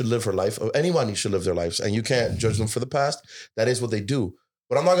woman should live her life. Or anyone should live their lives, and you can't judge them for the past. That is what they do.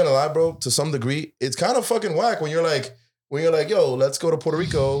 But I'm not gonna lie, bro. To some degree, it's kind of fucking whack when you're like, yo, let's go to Puerto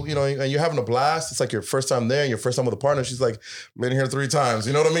Rico, you know, and you're having a blast. It's like your first time there and your first time with a partner. She's like, been here 3 times.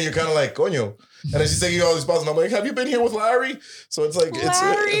 You know what I mean? You're kind of like, coño. And then she's taking you all these spots. And I'm like, have you been here with Larry? So it's like,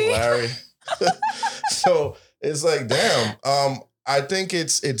 Larry. it's Larry. So it's like, damn. I think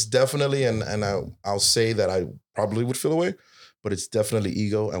it's definitely, and I'll say that I probably would feel away, but it's definitely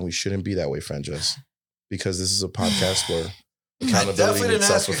ego. And we shouldn't be that way, Frances. Because this is a podcast where I accountability definitely and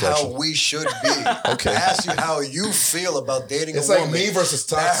didn't ask you self-reflection. how we should be. Okay. I asked you how you feel about dating It's a like woman. me versus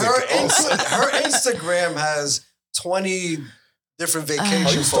That toxic. her Instagram has 20 different vacation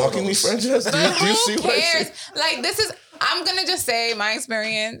Are you photos. stalking me, Frances? But Do you who see what I cares? see? Like this is I'm gonna just say my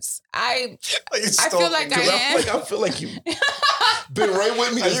experience. I feel stalking? like I 'Cause am. I feel like you been right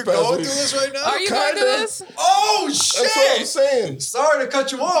with me Are this you past going week. through this right now? Are you going through Kinda. this? Oh That's what I'm shit! saying. Sorry to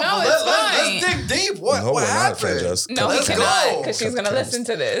cut you off, No, but it's let's fine. dig deep. What No, we're not, happened? Francesca. No, we Let's cannot go. because she's gonna listen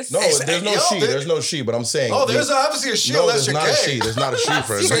to this. No, Hey, there's no yo, she. There's no she. But I'm saying. Oh, there's obviously a she no, unless there's you're not gay. a she. There's not a she, Unless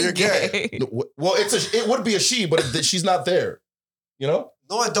Francesca. you're gay. No, well, it would be a she, but if she's not there, you know.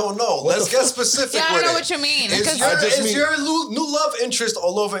 No, I don't know. What Let's the get fuck? specific Yeah, I with know it. what you mean. Is 'Cause- your, I just is mean- your new love interest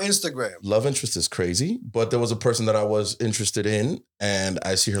all over Instagram? Love interest is crazy, but there was a person that I was interested in, and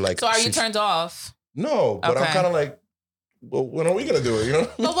I see her like. So are you she's- turned off? No, but I'm Okay. kind of like, well, when are we gonna do it? You know?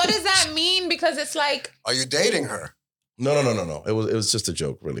 But what does that mean? Because it's like, Are you dating her? No. It was just a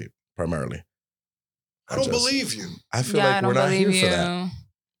joke, really, primarily. I don't just- believe you. I feel yeah, I like don't we're not believe here you. for that.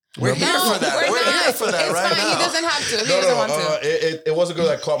 We're here No, for that. we're We're not. here for that It's right fine. now. He doesn't have to. If he No, doesn't want to. it was a girl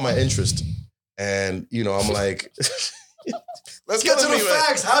that caught my interest, and you know, I'm like, Let's get to the Killing me, man.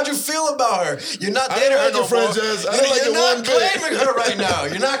 facts. How'd you feel about her? You're not I dating don't her like no your friend, more. Jazz. I don't like You're it not one bit. claiming her right now.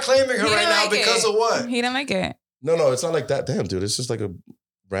 You're not claiming her He right didn't now like because it. of what? He didn't like it. no, it's not like that. Damn, dude, it's just like a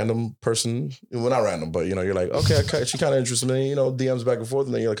random person. Well, not random, but you know, you're like, okay, she kind of interested me. You know, DMs back and forth,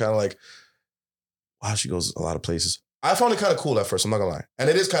 and then you're kind of like, wow, she goes a lot of places. I found it kind of cool at first. I'm not gonna lie, and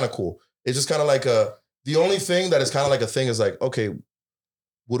it is kind of cool. It's just kind of like the only thing that is kind of like a thing is like, okay,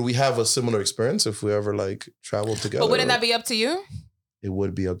 would we have a similar experience if we ever like traveled together? But wouldn't that be up to you? It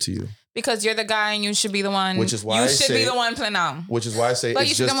would be up to you. Because you're the guy and you should be the one. Which is why you I should say- be the one playing out. Which is why I say But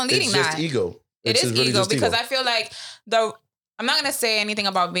you it's should just, be the one leading it's just that. ego. It It's is just really ego just because I feel like I'm not gonna say anything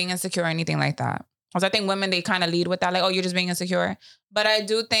about being insecure or anything like that. Because I think women, they kind of lead with that, like, oh, you're just being insecure. But I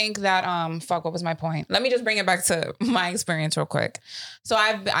do think that what was my point? Let me just bring it back to my experience real quick. So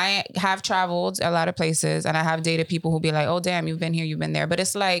I have traveled a lot of places and I have dated people who be like, oh damn, you've been here, you've been there. But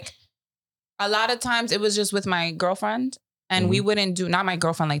it's like a lot of times it was just with my girlfriend. And we wouldn't do, not my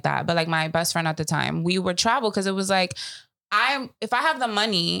girlfriend like that, but like my best friend at the time. We would travel because it was like, if I have the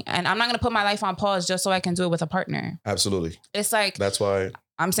money and I'm not going to put my life on pause just so I can do it with a partner. Absolutely. It's like, That's why.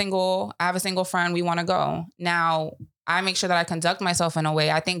 I'm single. I have a single friend. We want to go. Now, I make sure that I conduct myself in a way.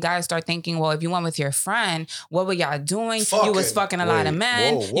 I think guys start thinking, well, if you went with your friend, what were y'all doing? You was fucking a lot of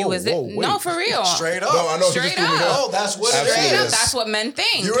men. No, for real. Straight up. No, I know. he Straight just threw me up. off. No, that's what Absolutely. it Straight up, is. that's what men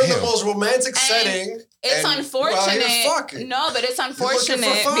think. You're in the Damn. most romantic And setting. It's and unfortunate. you're out here fucking. No, but it's looking for unfortunate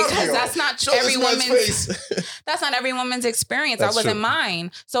Fabio. because that's not Show every this man's woman's. face. That's not every woman's experience. That's That wasn't true.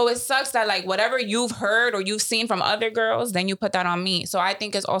 mine. So it sucks that like whatever you've heard or you've seen from other girls, then you put that on me. So I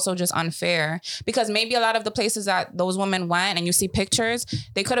think it's also just unfair because maybe a lot of the places that those women went and you see pictures,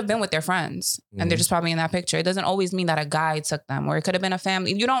 they could have been with their friends and they're just probably in that picture. It doesn't always mean that a guy took them or it could have been a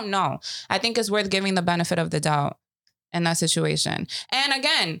family. You don't know. I think it's worth giving the benefit of the doubt in that situation. And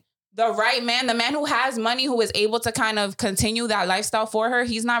again, the right man, the man who has money, who is able to kind of continue that lifestyle for her,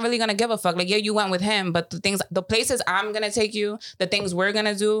 he's not really going to give a fuck. Like, yeah, you went with him, but the places I'm going to take you, the things we're going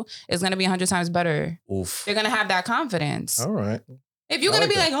to do is going to be 100 times better. Oof. They're going to have that confidence. All right. If you're I going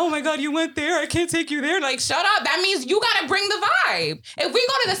to like be like, oh my God, you went there, I can't take you there. Like, shut up. That means you got to bring the vibe. If we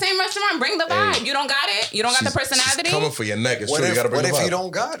go to the same restaurant, bring the vibe. Hey, You don't got it? You don't got the She's personality? coming for your neck. It's What true. You gotta if, bring what the if vibe. you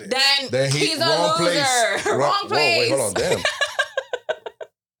don't got it? Then he's a wrong loser. place. Wrong place. Whoa, wait, hold on. Damn.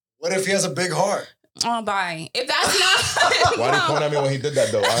 What if he has a big heart? Oh, bye. If that's not... Why did he no. point at me when he did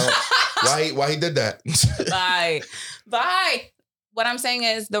that though? Why he did that? Bye. What I'm saying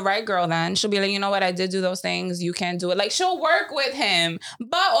is the right girl then, she'll be like, you know what? I did do those things. You can't do it. Like, she'll work with him.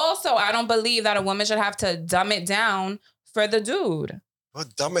 But also, I don't believe that a woman should have to dumb it down for the dude.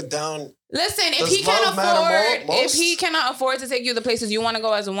 But dumb it down. Listen, if Does he can't love matter afford, most? if he cannot afford to take you the places you want to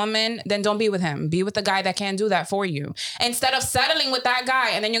go as a woman, then don't be with him. Be with the guy that can do that for you. Instead of settling with that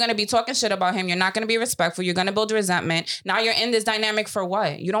guy and then you're going to be talking shit about him, you're not going to be respectful. You're going to build resentment. Now you're in this dynamic for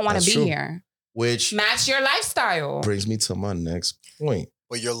what? You don't want to That's be true. here. Which Match your lifestyle. brings me to my next point.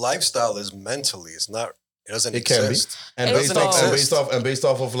 But your lifestyle is mentally. It's not. It doesn't It can be. exist. And It based off, doesn't based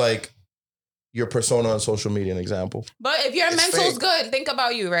off of like your persona on social media, an example. But if your It's mental's fake. good, think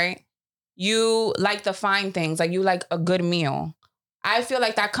about you, right? You like the fine things, like you like a good meal. I feel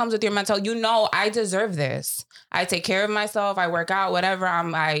like that comes with your mental. You know, I deserve this. I take care of myself. I work out, whatever.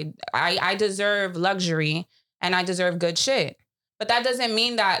 I deserve luxury and I deserve good shit. But that doesn't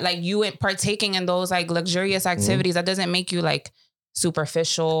mean that like you partaking in those like luxurious activities, that doesn't make you like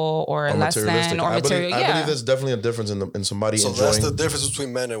superficial or less than or material. I believe there's definitely a difference in somebody So enjoying. that's the difference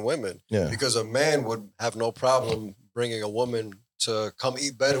between men and women. Yeah. Because a man would have no problem bringing a woman to come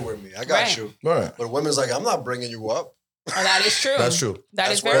eat better with me. I got Right. you. All right. But a woman's like, I'm not bringing you up. Oh, that is true. That's true. That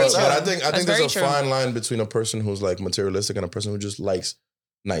That's is where very it's true. at. But I think That's there's very a true. fine line between a person who's like materialistic and a person who just likes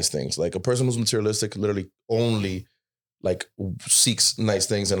nice things. Like a person who's materialistic literally only like seeks nice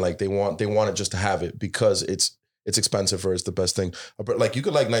things and like they want it just to have it because it's expensive or it's the best thing. But like you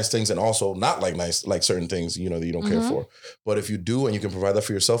could like nice things and also not like nice like certain things, you know, that you don't care for. But if you do and you can provide that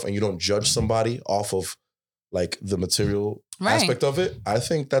for yourself and you don't judge somebody off of like the material aspect of it, I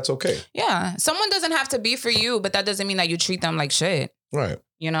think that's okay. Yeah. Someone doesn't have to be for you, but that doesn't mean that you treat them like shit. Right.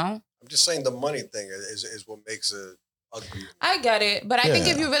 You know? I'm just saying the money thing is what makes it ugly. I get it. But I think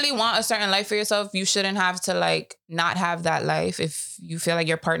if you really want a certain life for yourself, you shouldn't have to like not have that life if you feel like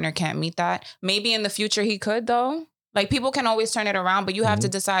your partner can't meet that. Maybe in the future he could though. Like people can always turn it around, but you have to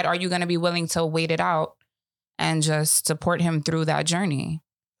decide, are you going to be willing to wait it out and just support him through that journey?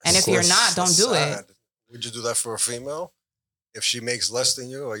 And if you're not, don't do it. Would you do that for a female? If she makes less than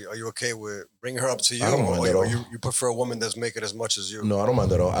you, are you okay with bringing her up to you? I don't mind at all. You prefer a woman that's making as much as you? No, I don't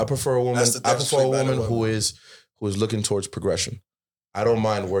mind at all. I prefer a woman. Who is looking towards progression. I don't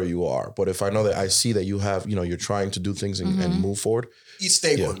mind where you are, but if I know that I see that you have, you know, you're trying to do things and move forward. Eat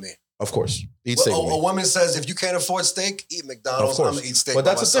steak with me. Of course. Eat steak with me. A woman says, if you can't afford steak, eat McDonald's. I'm going to eat steak But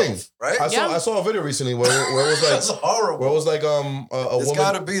that's the thing. Right? I saw a video recently where it was like... That's horrible. Where it was like a woman... It's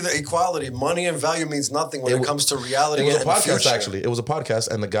got to be the equality. Money and value means nothing when it comes to reality. It was a podcast, actually. It was a podcast,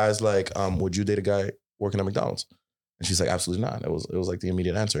 and the guy's like, would you date a guy working at McDonald's? And she's like, absolutely not. It was like the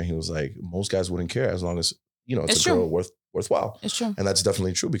immediate answer. And he was like, most guys wouldn't care as long as, you know, it's a girl worthwhile. It's true. And that's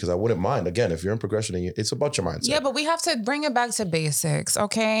definitely true because I wouldn't mind. Again, if you're in progression, and it's about your mindset. Yeah, but we have to bring it back to basics,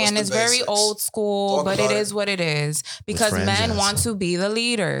 okay? And it's very old school, but it is what it is. Because men want to be the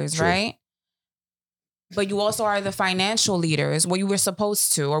leaders, right? But you also are the financial leaders, what you were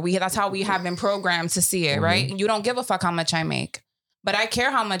supposed to, or that's how we have been programmed to see it, right? You don't give a fuck how much I make. But I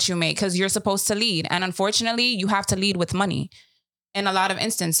care how much you make because you're supposed to lead. And unfortunately, you have to lead with money in a lot of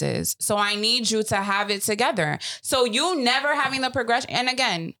instances. So I need you to have it together. So you never having the progression. And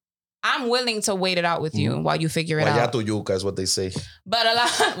again, I'm willing to wait it out with you while you figure it out. Guayato yuca is what they say. But a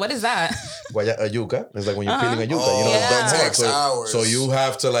lot, what is that? Yuca. It's like when you're peeling a yuca, you know, it's done hard. Hours. So you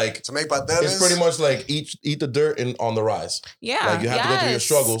have to like... To make pateles? It's pretty much like eat the dirt on the rise. Yeah. Like you have to go through your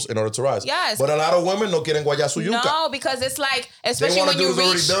struggles in order to rise. Yes. But a lot of women no quieren guayasu yuca. No, because it's like, especially when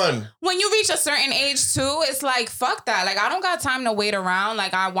you reach a certain age too, it's like, fuck that. Like I don't got time to wait around.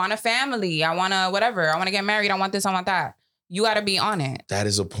 Like I want a family. I want to whatever. I want to get married. I want this. I want that. You got to be on it. That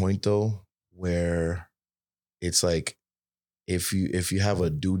is a point though, where it's like if you have a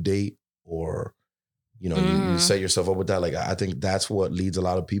due date or you know you set yourself up with that, like I think that's what leads a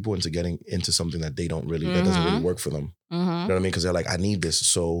lot of people into getting into something that they don't really that doesn't really work for them. You know what I mean? Because they're like, I need this.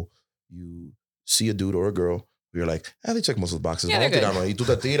 So you see a dude or a girl, you're like, they check most of the boxes. Yeah, and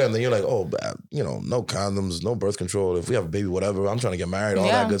then you're like, oh, you know, no condoms, no birth control. If we have a baby, whatever, I'm trying to get married, all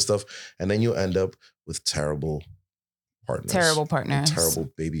that good stuff. And then you end up with terrible partners. Terrible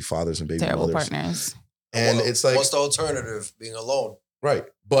baby fathers and baby mothers. Partners. And it's like... What's the alternative? Being alone. Right.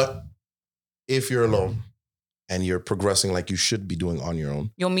 But if you're alone and you're progressing like you should be doing on your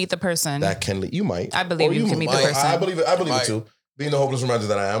own... You'll meet the person. That can... You might. I believe you can meet the person. I believe it too. Being the hopeless romantic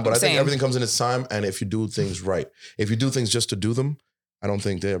that I am. But I think everything comes in its time. And if you do things right, if you do things just to do them, I don't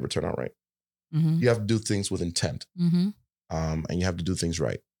think they ever turn out right. You have to do things with intent. And you have to do things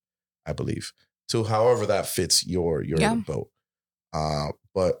right, I believe. To however that fits your boat.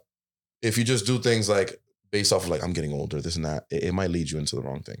 But if you just do things like based off of like, I'm getting older, this and that, it might lead you into the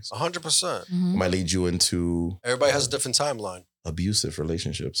wrong things. 100%. It might lead you into... Everybody has a different timeline. Abusive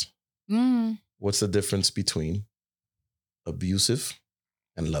relationships. What's the difference between abusive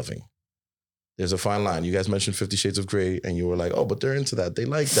and loving? There's a fine line. You guys mentioned 50 Shades of Grey and you were like, oh, but they're into that. They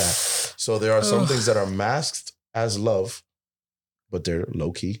like that. So there are some things that are masked as love, but they're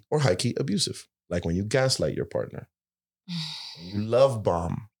low-key or high-key abusive. Like when you gaslight your partner. You love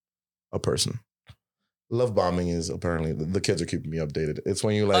bomb a person. Love bombing is apparently, the kids are keeping me updated. It's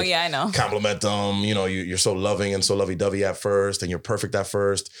when you like I know. compliment them, you know, you're so loving and so lovey-dovey at first and you're perfect at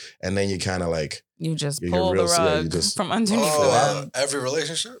first. And then you kind of like... You just pull the rug from underneath them. Every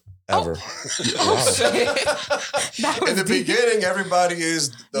relationship? Ever. In the beginning, everybody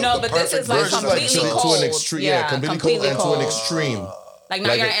is the perfect this is like version completely of cold. To an extreme. Completely cold and to an extreme. Like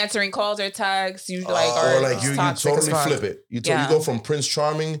now you're not answering calls or texts. You like or like you totally flip it. You go from Prince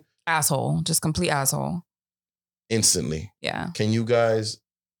Charming, asshole, just complete asshole, instantly. Yeah. Can you guys?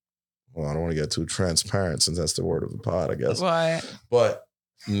 Well, I don't want to get too transparent since that's the word of the pod, I guess. What? But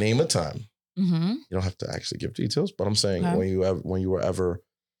name a time. You don't have to actually give details, but I'm saying when you were ever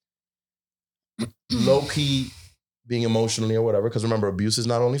low key being emotionally or whatever, because remember, abuse is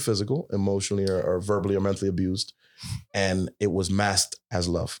not only physical, emotionally or verbally or mentally abused. And it was masked as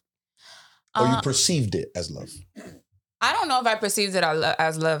love. Or you perceived it as love. I don't know if I perceived it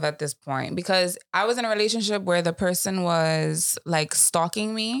as love at this point because I was in a relationship where the person was like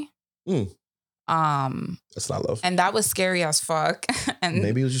stalking me. Mm. That's not love. And that was scary as fuck. And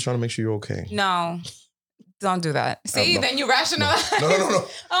maybe he was just trying to make sure you're okay. No. Don't do that. See, no. then you rationalize. No.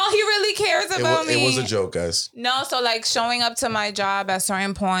 Oh, he really cares about me. It was a joke, guys. No, so like showing up to my job at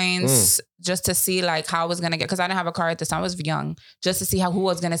certain points just to see like how I was going to get, because I didn't have a car at this time. I was young. Just to see who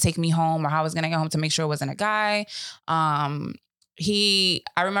was going to take me home or how I was going to get home to make sure it wasn't a guy. I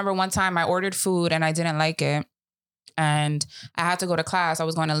remember one time I ordered food and I didn't like it. And I had to go to class. I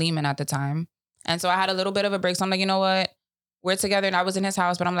was going to Lehman at the time. And so I had a little bit of a break. So I'm like, you know what? We're together and I was in his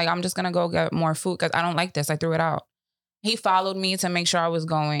house, but I'm like, I'm just going to go get more food because I don't like this. I threw it out. He followed me to make sure I was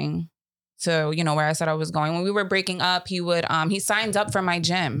going to, where I said I was going. When we were breaking up, he signed up for my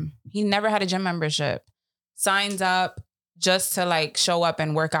gym. He never had a gym membership. Signed up just to like show up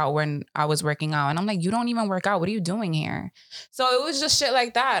and work out when I was working out. And I'm like, you don't even work out. What are you doing here? So it was just shit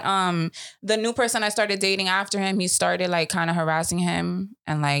like that. The new person I started dating after him, he started like kind of harassing him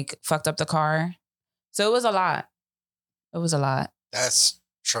and like fucked up the car. So it was a lot. It was a lot. That's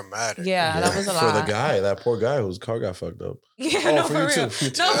traumatic. Yeah, that was a lot. For the guy, that poor guy whose car got fucked up. Yeah, no, for real. No,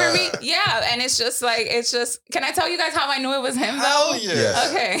 for me, yeah. And it's just, can I tell you guys how I knew it was him though? Hell yeah. Yes.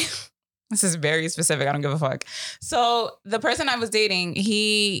 Okay. This is very specific. I don't give a fuck. So the person I was dating,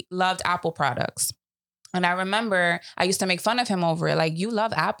 he loved Apple products. And I remember I used to make fun of him over it. Like, you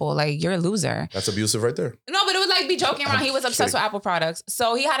love Apple. Like, you're a loser. That's abusive right there. No, but it was like be joking around. He was obsessed with Apple products.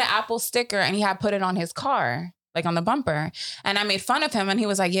 So he had an Apple sticker and he had put it on his car, like on the bumper. And I made fun of him and he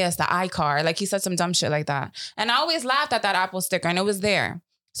was like, yeah, it's the iCar. Like he said some dumb shit like that. And I always laughed at that Apple sticker and it was there.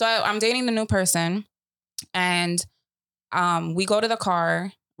 So I'm dating the new person and we go to the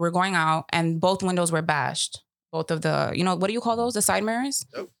car. We're going out and both windows were bashed. Both of the, what do you call those? The side mirrors?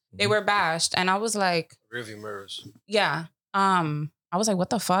 Yep. They were bashed. And I was like, rearview mirrors. Yeah. I was like, what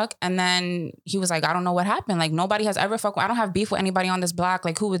the fuck? And then he was like, I don't know what happened. Like, nobody has ever I don't have beef with anybody on this block.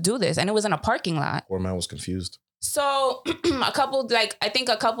 Like, who would do this? And it was in a parking lot. Poor man was confused. So a couple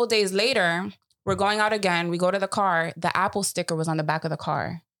days later, we're going out again. We go to the car. The Apple sticker was on the back of the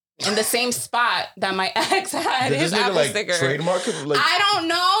car. In the same spot that my ex had his Apple sticker. Trademark it? Like, I don't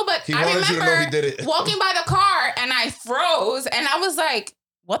know, but he I wanted you to know he did it. Walking by the car and I froze and I was like,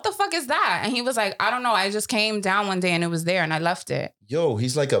 what the fuck is that? And he was like, I don't know. I just came down one day and it was there and I left it. Yo,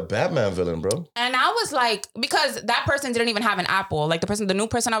 he's like a Batman villain, bro. And I was like, because that person didn't even have an Apple. Like the new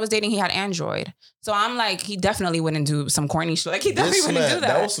person I was dating, he had Android. So I'm like, he definitely wouldn't do some corny shit. Like he definitely wouldn't do that.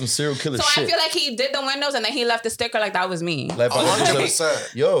 That was some serial killer shit. So I feel like he did the windows and then he left the sticker like that was me. Like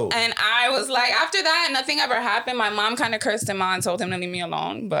 100%. Yo. And I was like, after that, nothing ever happened. My mom kind of cursed him out and told him to leave me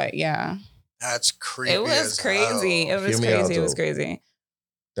alone. But yeah. That's creepy. It was crazy. It was crazy. It was crazy.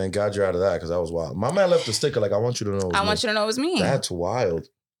 Thank God you're out of that because that was wild. My man left the sticker like, I want you to know it was me. I want you to know it was me. That's wild.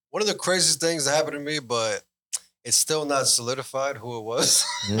 One of the craziest things that happened to me, but it's still not solidified who it was.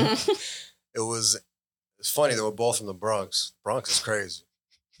 Mm-hmm. It's funny. They were both from the Bronx. Bronx is crazy.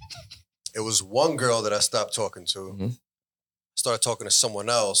 It was one girl that I stopped talking to. Mm-hmm. Started talking to someone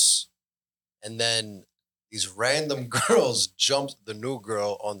else. And then these random girls jumped the new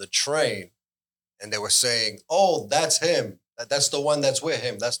girl on the train. And they were saying, oh, that's him. That's the one that's with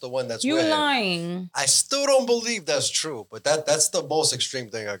him. That's the one that's with him. You lying. I still don't believe that's true, but that's the most extreme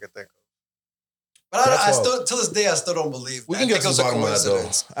thing I could think of. But I still, to this day, I still don't believe. We can get to the bottom of that,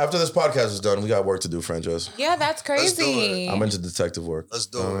 though. After this podcast is done, we got work to do, Frances. Yeah, that's crazy. Let's I'm into detective work. Let's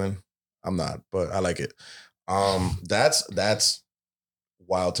do it. I'm not, but I like it. That's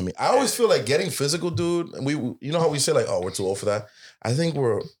wild to me. I always feel like getting physical, dude. You know how we say like, oh, we're too old for that. I think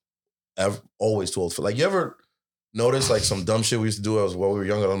we're always too old for. Like, you ever notice like some dumb shit we used to do while we were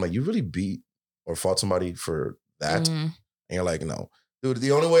younger? I'm like, you really beat or fought somebody for that? Mm-hmm. And you're like, no, dude.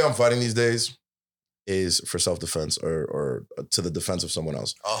 The only way I'm fighting these days is for self-defense or to the defense of someone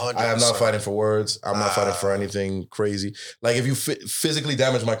else. 100%. I am not fighting for words. I'm not fighting for anything crazy. Like if you physically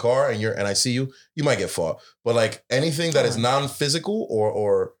damage my car and I see you, you might get fought. But like anything that is non-physical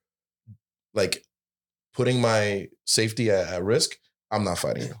or like putting my safety at risk, I'm not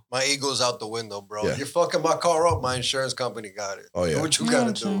fighting you. My ego's out the window, bro. Yeah. If you're fucking my car up, my insurance company got it. Oh yeah. Do what you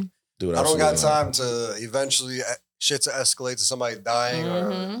gotta do. Dude, I don't got time to eventually shit to escalate to somebody dying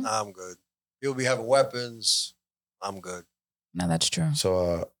or I'm good. You'll be having weapons. I'm good. No, that's true.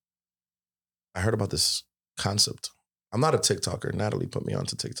 So I heard about this concept. I'm not a TikToker. Natalie put me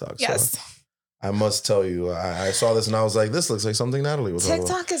onto TikTok. Yes. So I must tell you, I saw this and I was like, this looks like something Natalie was talking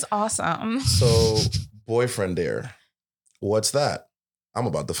about. TikTok is awesome. So boyfriend dare. What's that? I'm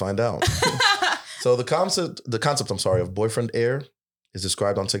about to find out. So the concept of boyfriend air is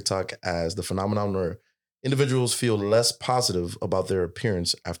described on TikTok as the phenomenon where individuals feel less positive about their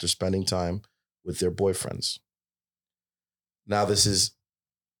appearance after spending time with their boyfriends. Now, this is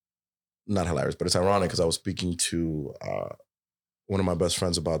not hilarious, but it's ironic because I was speaking to one of my best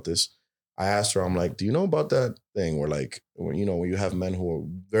friends about this. I asked her, I'm like, do you know about that thing where like, when you have men who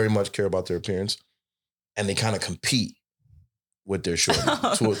very much care about their appearance and they kind of compete with their shorty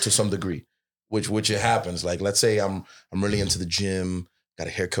to some degree, which it happens. Like, let's say I'm really into the gym, got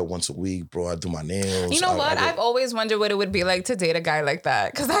a haircut once a week, bro. I do my nails. You know what? I've always wondered what it would be like to date a guy like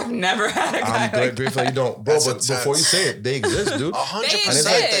that because I've never had a guy I'm grateful you don't, bro. But before you say it, they exist, dude. 100%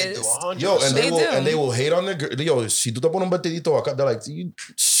 they do. 100%. Yo, and they will hate on the girl. Yo, si tú te pones un vestidito acá, they're like,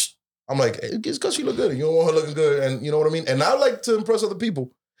 I'm like, it's because she look good. You don't want her looking good, and you know what I mean. And I like to impress other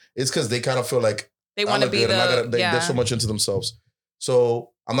people. It's because they kind of feel like they want to be they're so much into themselves.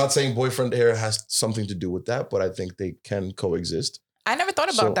 So I'm not saying boyfriend hair has something to do with that, but I think they can coexist. I never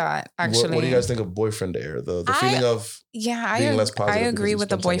thought about that, actually. What do you guys think of boyfriend air? The feeling of being less positive. I agree with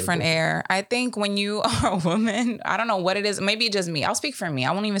the boyfriend air. I think when you are a woman, I don't know what it is. Maybe just me. I'll speak for me.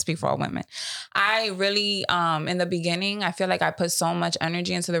 I won't even speak for all women. I really, in the beginning, I feel like I put so much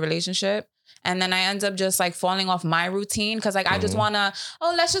energy into the relationship. And then I end up just like falling off my routine because like I just want to,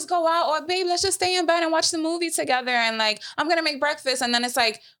 let's just go out, or babe, let's just stay in bed and watch the movie together. And like, I'm going to make breakfast. And then it's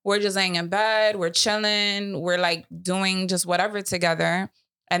like, we're just laying in bed, we're chilling, we're like doing just whatever together.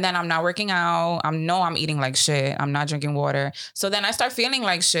 And then I'm not working out. I'm eating like shit. I'm not drinking water. So then I start feeling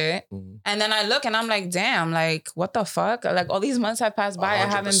like shit. And then I look and I'm like, damn, like what the fuck? Like all these months have passed by. 100%. I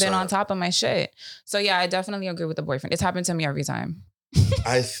haven't been on top of my shit. So yeah, I definitely agree with the boyfriend. It's happened to me every time.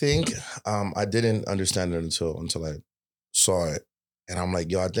 I think I didn't understand it until I saw it. And I'm like,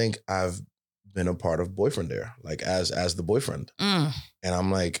 yo, I think I've been a part of boyfriend there, like as the boyfriend. And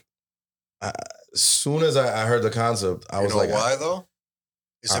I'm like, as soon as I heard the concept, I was like, why though?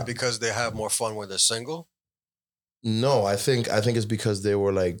 Is it because they have more fun when they're single? No, I think it's because they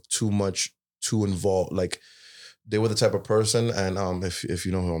were like too involved. Like they were the type of person, and if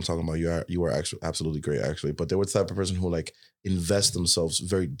you know who I'm talking about, you were actually absolutely great, actually. But they were the type of person who like invest themselves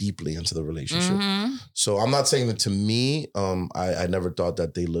very deeply into the relationship. So I'm not saying that to me, I never thought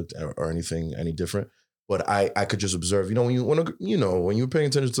that they looked or anything any different. But I could just observe, when you're paying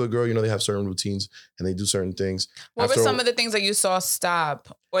attention to a girl, they have certain routines and they do certain things. What were some of the things that you saw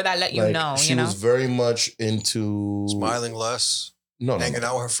stop or that let you know? She was very much into smiling less, hanging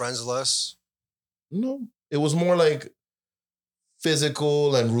out with her friends less. No, it was more like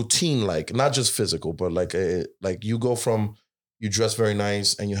physical and routine, like not just physical, but like you go from you dress very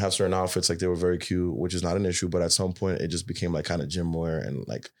nice and you have certain outfits, like they were very cute, which is not an issue. But at some point, it just became like kind of gym wear and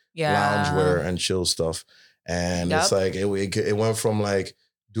like lounge wear and chill stuff. And it's like it went from like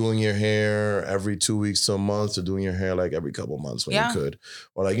doing your hair every 2 weeks to a month to doing your hair like every couple of months when you could,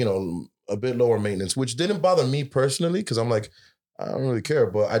 or like a bit lower maintenance, which didn't bother me personally because I'm like I don't really care,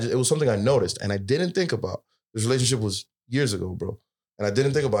 but it was something I noticed and I didn't think about. This relationship was years ago, bro, and I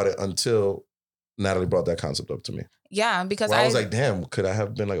didn't think about it until Natalie brought that concept up to me. Yeah, because I was like, damn, could I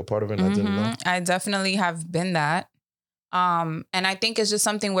have been like a part of it and I didn't know? I definitely have been that. And I think it's just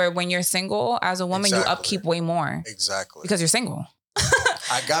something where when you're single, as a woman, you upkeep way more. Exactly. Because you're single.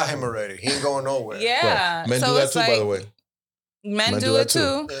 I got him already. He ain't going nowhere. Yeah. Right. Men do that too, by the way. Men do it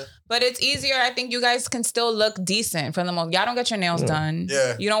too. Yeah. But it's easier. I think you guys can still look decent for the most. Y'all don't get your nails done.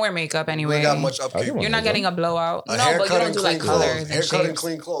 Yeah. You don't wear makeup anyway. You got much upkeep. You're not getting a blowout. No, but you don't do like colors. Haircut and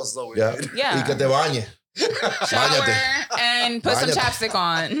clean clothes though. Yeah. Y que te bañe. Shower and put some chapstick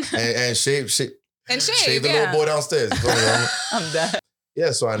on. And shave. And shave the little boy downstairs. I'm done.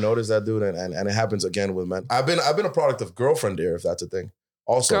 Yeah, so I noticed that, dude, and it happens again with men. I've been a product of girlfriend air, if that's a thing.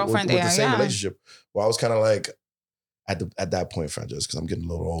 Also, with the same relationship, where I was kind of like at that point, friend, just because I'm getting a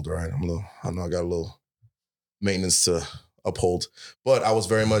little older, right? I know I got a little maintenance to uphold, but I was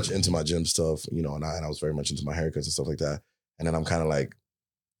very much into my gym stuff, and I was very much into my haircuts and stuff like that. And then I'm kind of like,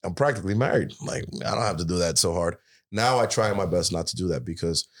 I'm practically married. Like I don't have to do that so hard. Now I try my best not to do that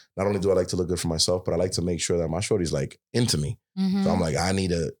because not only do I like to look good for myself, but I like to make sure that my shorty's like into me. So I'm like,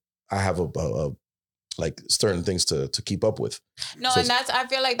 I have a like certain things to keep up with. No, so and I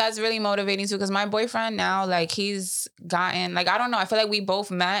feel like that's really motivating too, because my boyfriend now, like he's gotten, like, I don't know, I feel like we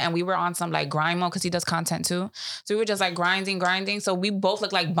both met and we were on some like grind mode because he does content too. So we were just like grinding. So we both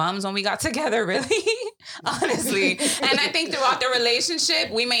looked like bums when we got together, really, honestly. And I think throughout the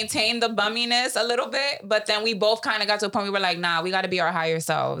relationship, we maintained the bumminess a little bit, but then we both kind of got to a point where we were like, nah, we got to be our higher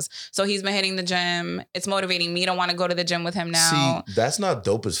selves. So he's been hitting the gym. It's motivating me to want to go to the gym with him now. See, that's not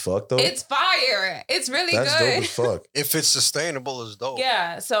dope as fuck though. It's fire. It's really that's good. That's dope as fuck. If it's sustainable, it's dope.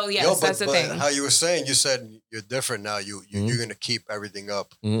 Yeah. So yes, that's the thing. How you were saying, you said you're different now. You're gonna keep everything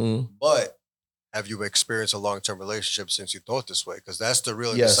up. Mm-hmm. But have you experienced a long-term relationship since you thought this way? Because that's the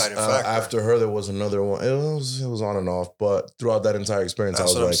real Yes, deciding factor. after her, there was another one. It was on and off, but throughout that entire experience,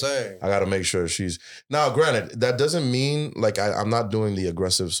 That's I what was I'm like, saying. I got to make sure she's. Now, granted, that doesn't mean like I'm not doing the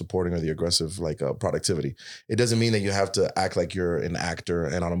aggressive supporting or the aggressive like productivity. It doesn't mean that you have to act like you're an actor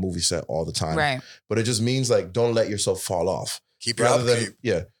and on a movie set all the time. Right. But it just means like don't let yourself fall off. Keep your upkeep.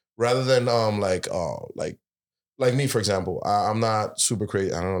 Rather than like me, for example, I'm not super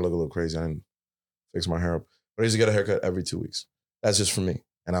crazy. I don't know, look a little crazy. I didn't fix my hair up, but I used to get a haircut every 2 weeks. That's just for me,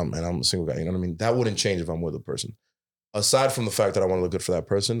 and I'm a single guy. You know what I mean? That wouldn't change if I'm with a person. Aside from the fact that I want to look good for that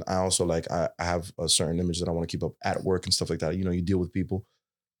person, I also like I have a certain image that I want to keep up at work and stuff like that. You know, you deal with people.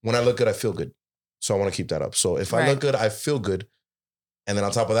 When I look good, I feel good, so I want to keep that up. So if I look good, I feel good, and then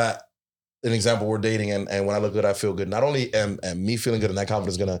on top of that, an example, we're dating, and when I look good, I feel good. Not only am me feeling good and that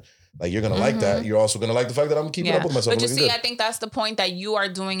confidence gonna. Like, you're going to like that. You're also going to like the fact that I'm keeping up with myself. But you see, I think that's the point, that you are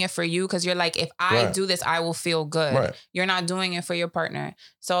doing it for you, because you're like, if I do this, I will feel good. Right. You're not doing it for your partner.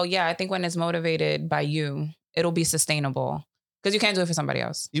 So, yeah, I think when it's motivated by you, it'll be sustainable, because you can't do it for somebody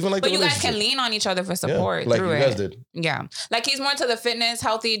else. Even like, but you guys can lean on each other for support like through you guys did. Yeah. Like, he's more to the fitness,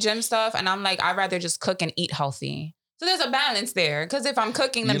 healthy gym stuff. And I'm like, I'd rather just cook and eat healthy. So there's a balance there. Because if I'm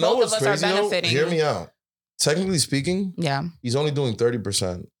cooking, then both of us are benefiting. Hear me out. Technically speaking, yeah, he's only doing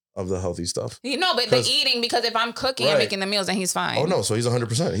 30% of the healthy stuff. No, but the eating, because if I'm cooking and making the meals, then he's fine. Oh no, so he's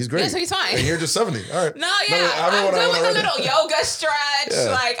 100%. He's great. Yeah, so he's fine. And you're just 70. All right. No, yeah, I'm good with a little yoga stretch.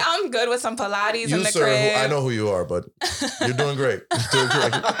 Yeah. Like, I'm good with some Pilates in the crib. I know who you are, but you're doing great. You're doing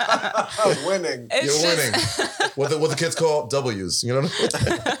great. I'm winning. You're winning. What the kids call W's. You know what I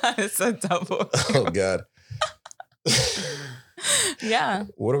mean? It's a double. Oh God. Yeah.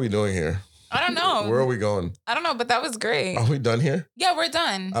 What are we doing here? I don't know. Where are we going? I don't know, but that was great. Are we done here? Yeah, we're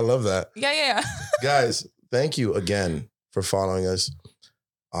done. I love that. Yeah. Guys, thank you again for following us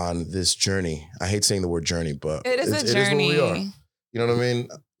on this journey. I hate saying the word journey, but it is a journey. It is what we are. You know what I mean?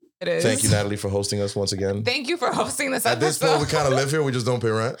 It is. Thank you, Natalie, for hosting us once again. Thank you for hosting this episode. At this point, we kind of live here. We just don't pay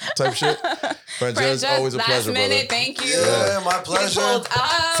rent type shit. Frances, always a pleasure, brother. Thank you. Yeah, my pleasure.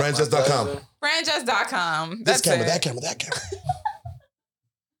 Frances.com. Frances.com. That camera.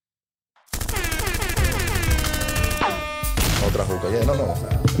 Otra hookah. Yeah, no.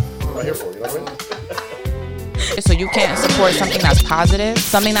 I'm not here for it, you know what I mean? So you can't support something that's positive,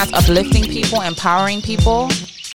 something that's uplifting people, empowering people,